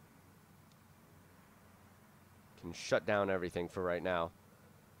 Can shut down everything for right now.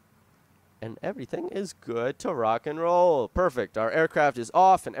 And everything is good to rock and roll. Perfect. Our aircraft is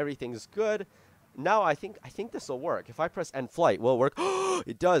off and everything's good. Now I think this will work. If I press end flight, will it work?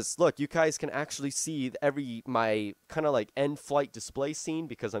 It does. Look, you guys can actually see my kind of like end flight display scene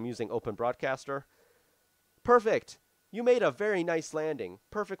because I'm using Open Broadcaster. Perfect. You made a very nice landing.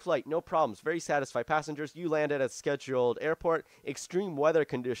 Perfect flight, no problems. Very satisfied passengers. You landed at scheduled airport. Extreme weather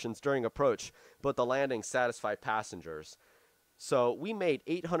conditions during approach, but the landing satisfied passengers. So we made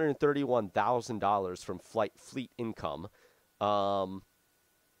 $831,000 from fleet income.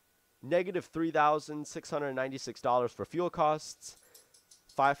 Negative $3,696 for fuel costs.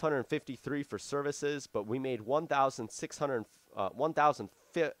 $553 for services, but we made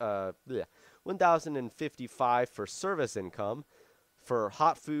 $1,055 for service income. For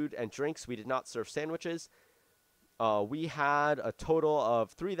hot food and drinks, we did not serve sandwiches. We had a total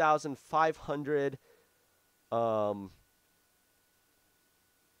of $3,500.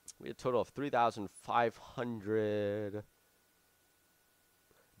 We had a total of $3,500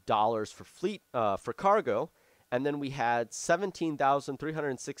 for fleet for cargo, and then we had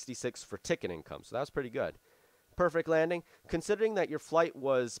 $17,366 for ticket income. So that's pretty good. Perfect landing. Considering that your flight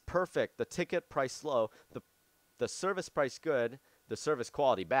was perfect, the ticket price low, the service price good, the service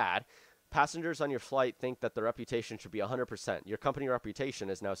quality bad. Passengers on your flight think that the reputation should be 100%. Your company reputation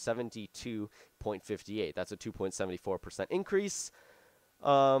is now 72.58. That's a 2.74% increase.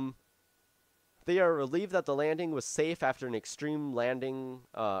 They are relieved that the landing was safe after an extreme landing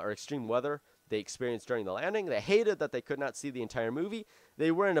or extreme weather. they experienced during the landing. They hated that they could not see the entire movie.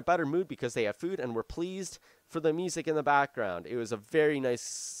 They were in a better mood because they had food and were pleased for the music in the background. It was a very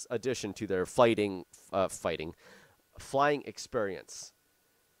nice addition to their flying experience.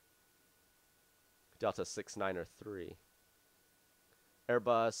 Delta 6903.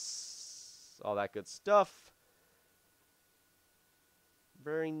 Airbus, all that good stuff.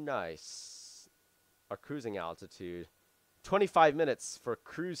 Very nice. Our cruising altitude. 25 minutes for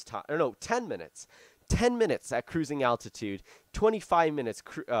cruise time. Or no, 10 minutes. 10 minutes at cruising altitude. 25 minutes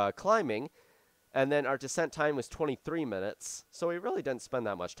climbing. And then our descent time was 23 minutes. So we really didn't spend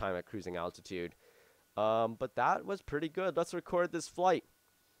that much time at cruising altitude. But that was pretty good. Let's record this flight.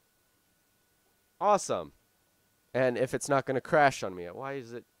 Awesome. And if it's not going to crash on me, why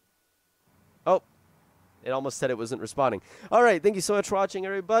is it? Oh, it almost said it wasn't responding. All right, thank you so much for watching,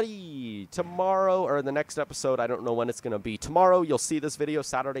 everybody. Tomorrow, or the next episode, I don't know when it's going to be. Tomorrow, you'll see this video,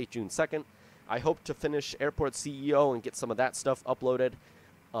 Saturday, June 2nd. I hope to finish Airport CEO and get some of that stuff uploaded.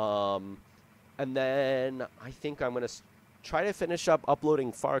 And then I think I'm going to try to finish up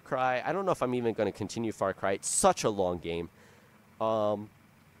uploading Far Cry. I don't know if I'm even going to continue Far Cry. It's such a long game.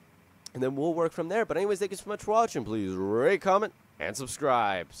 And then we'll work from there. But anyways, thank you so much for watching. Please rate, comment, and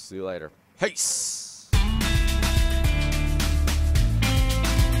subscribe. See you later. Peace.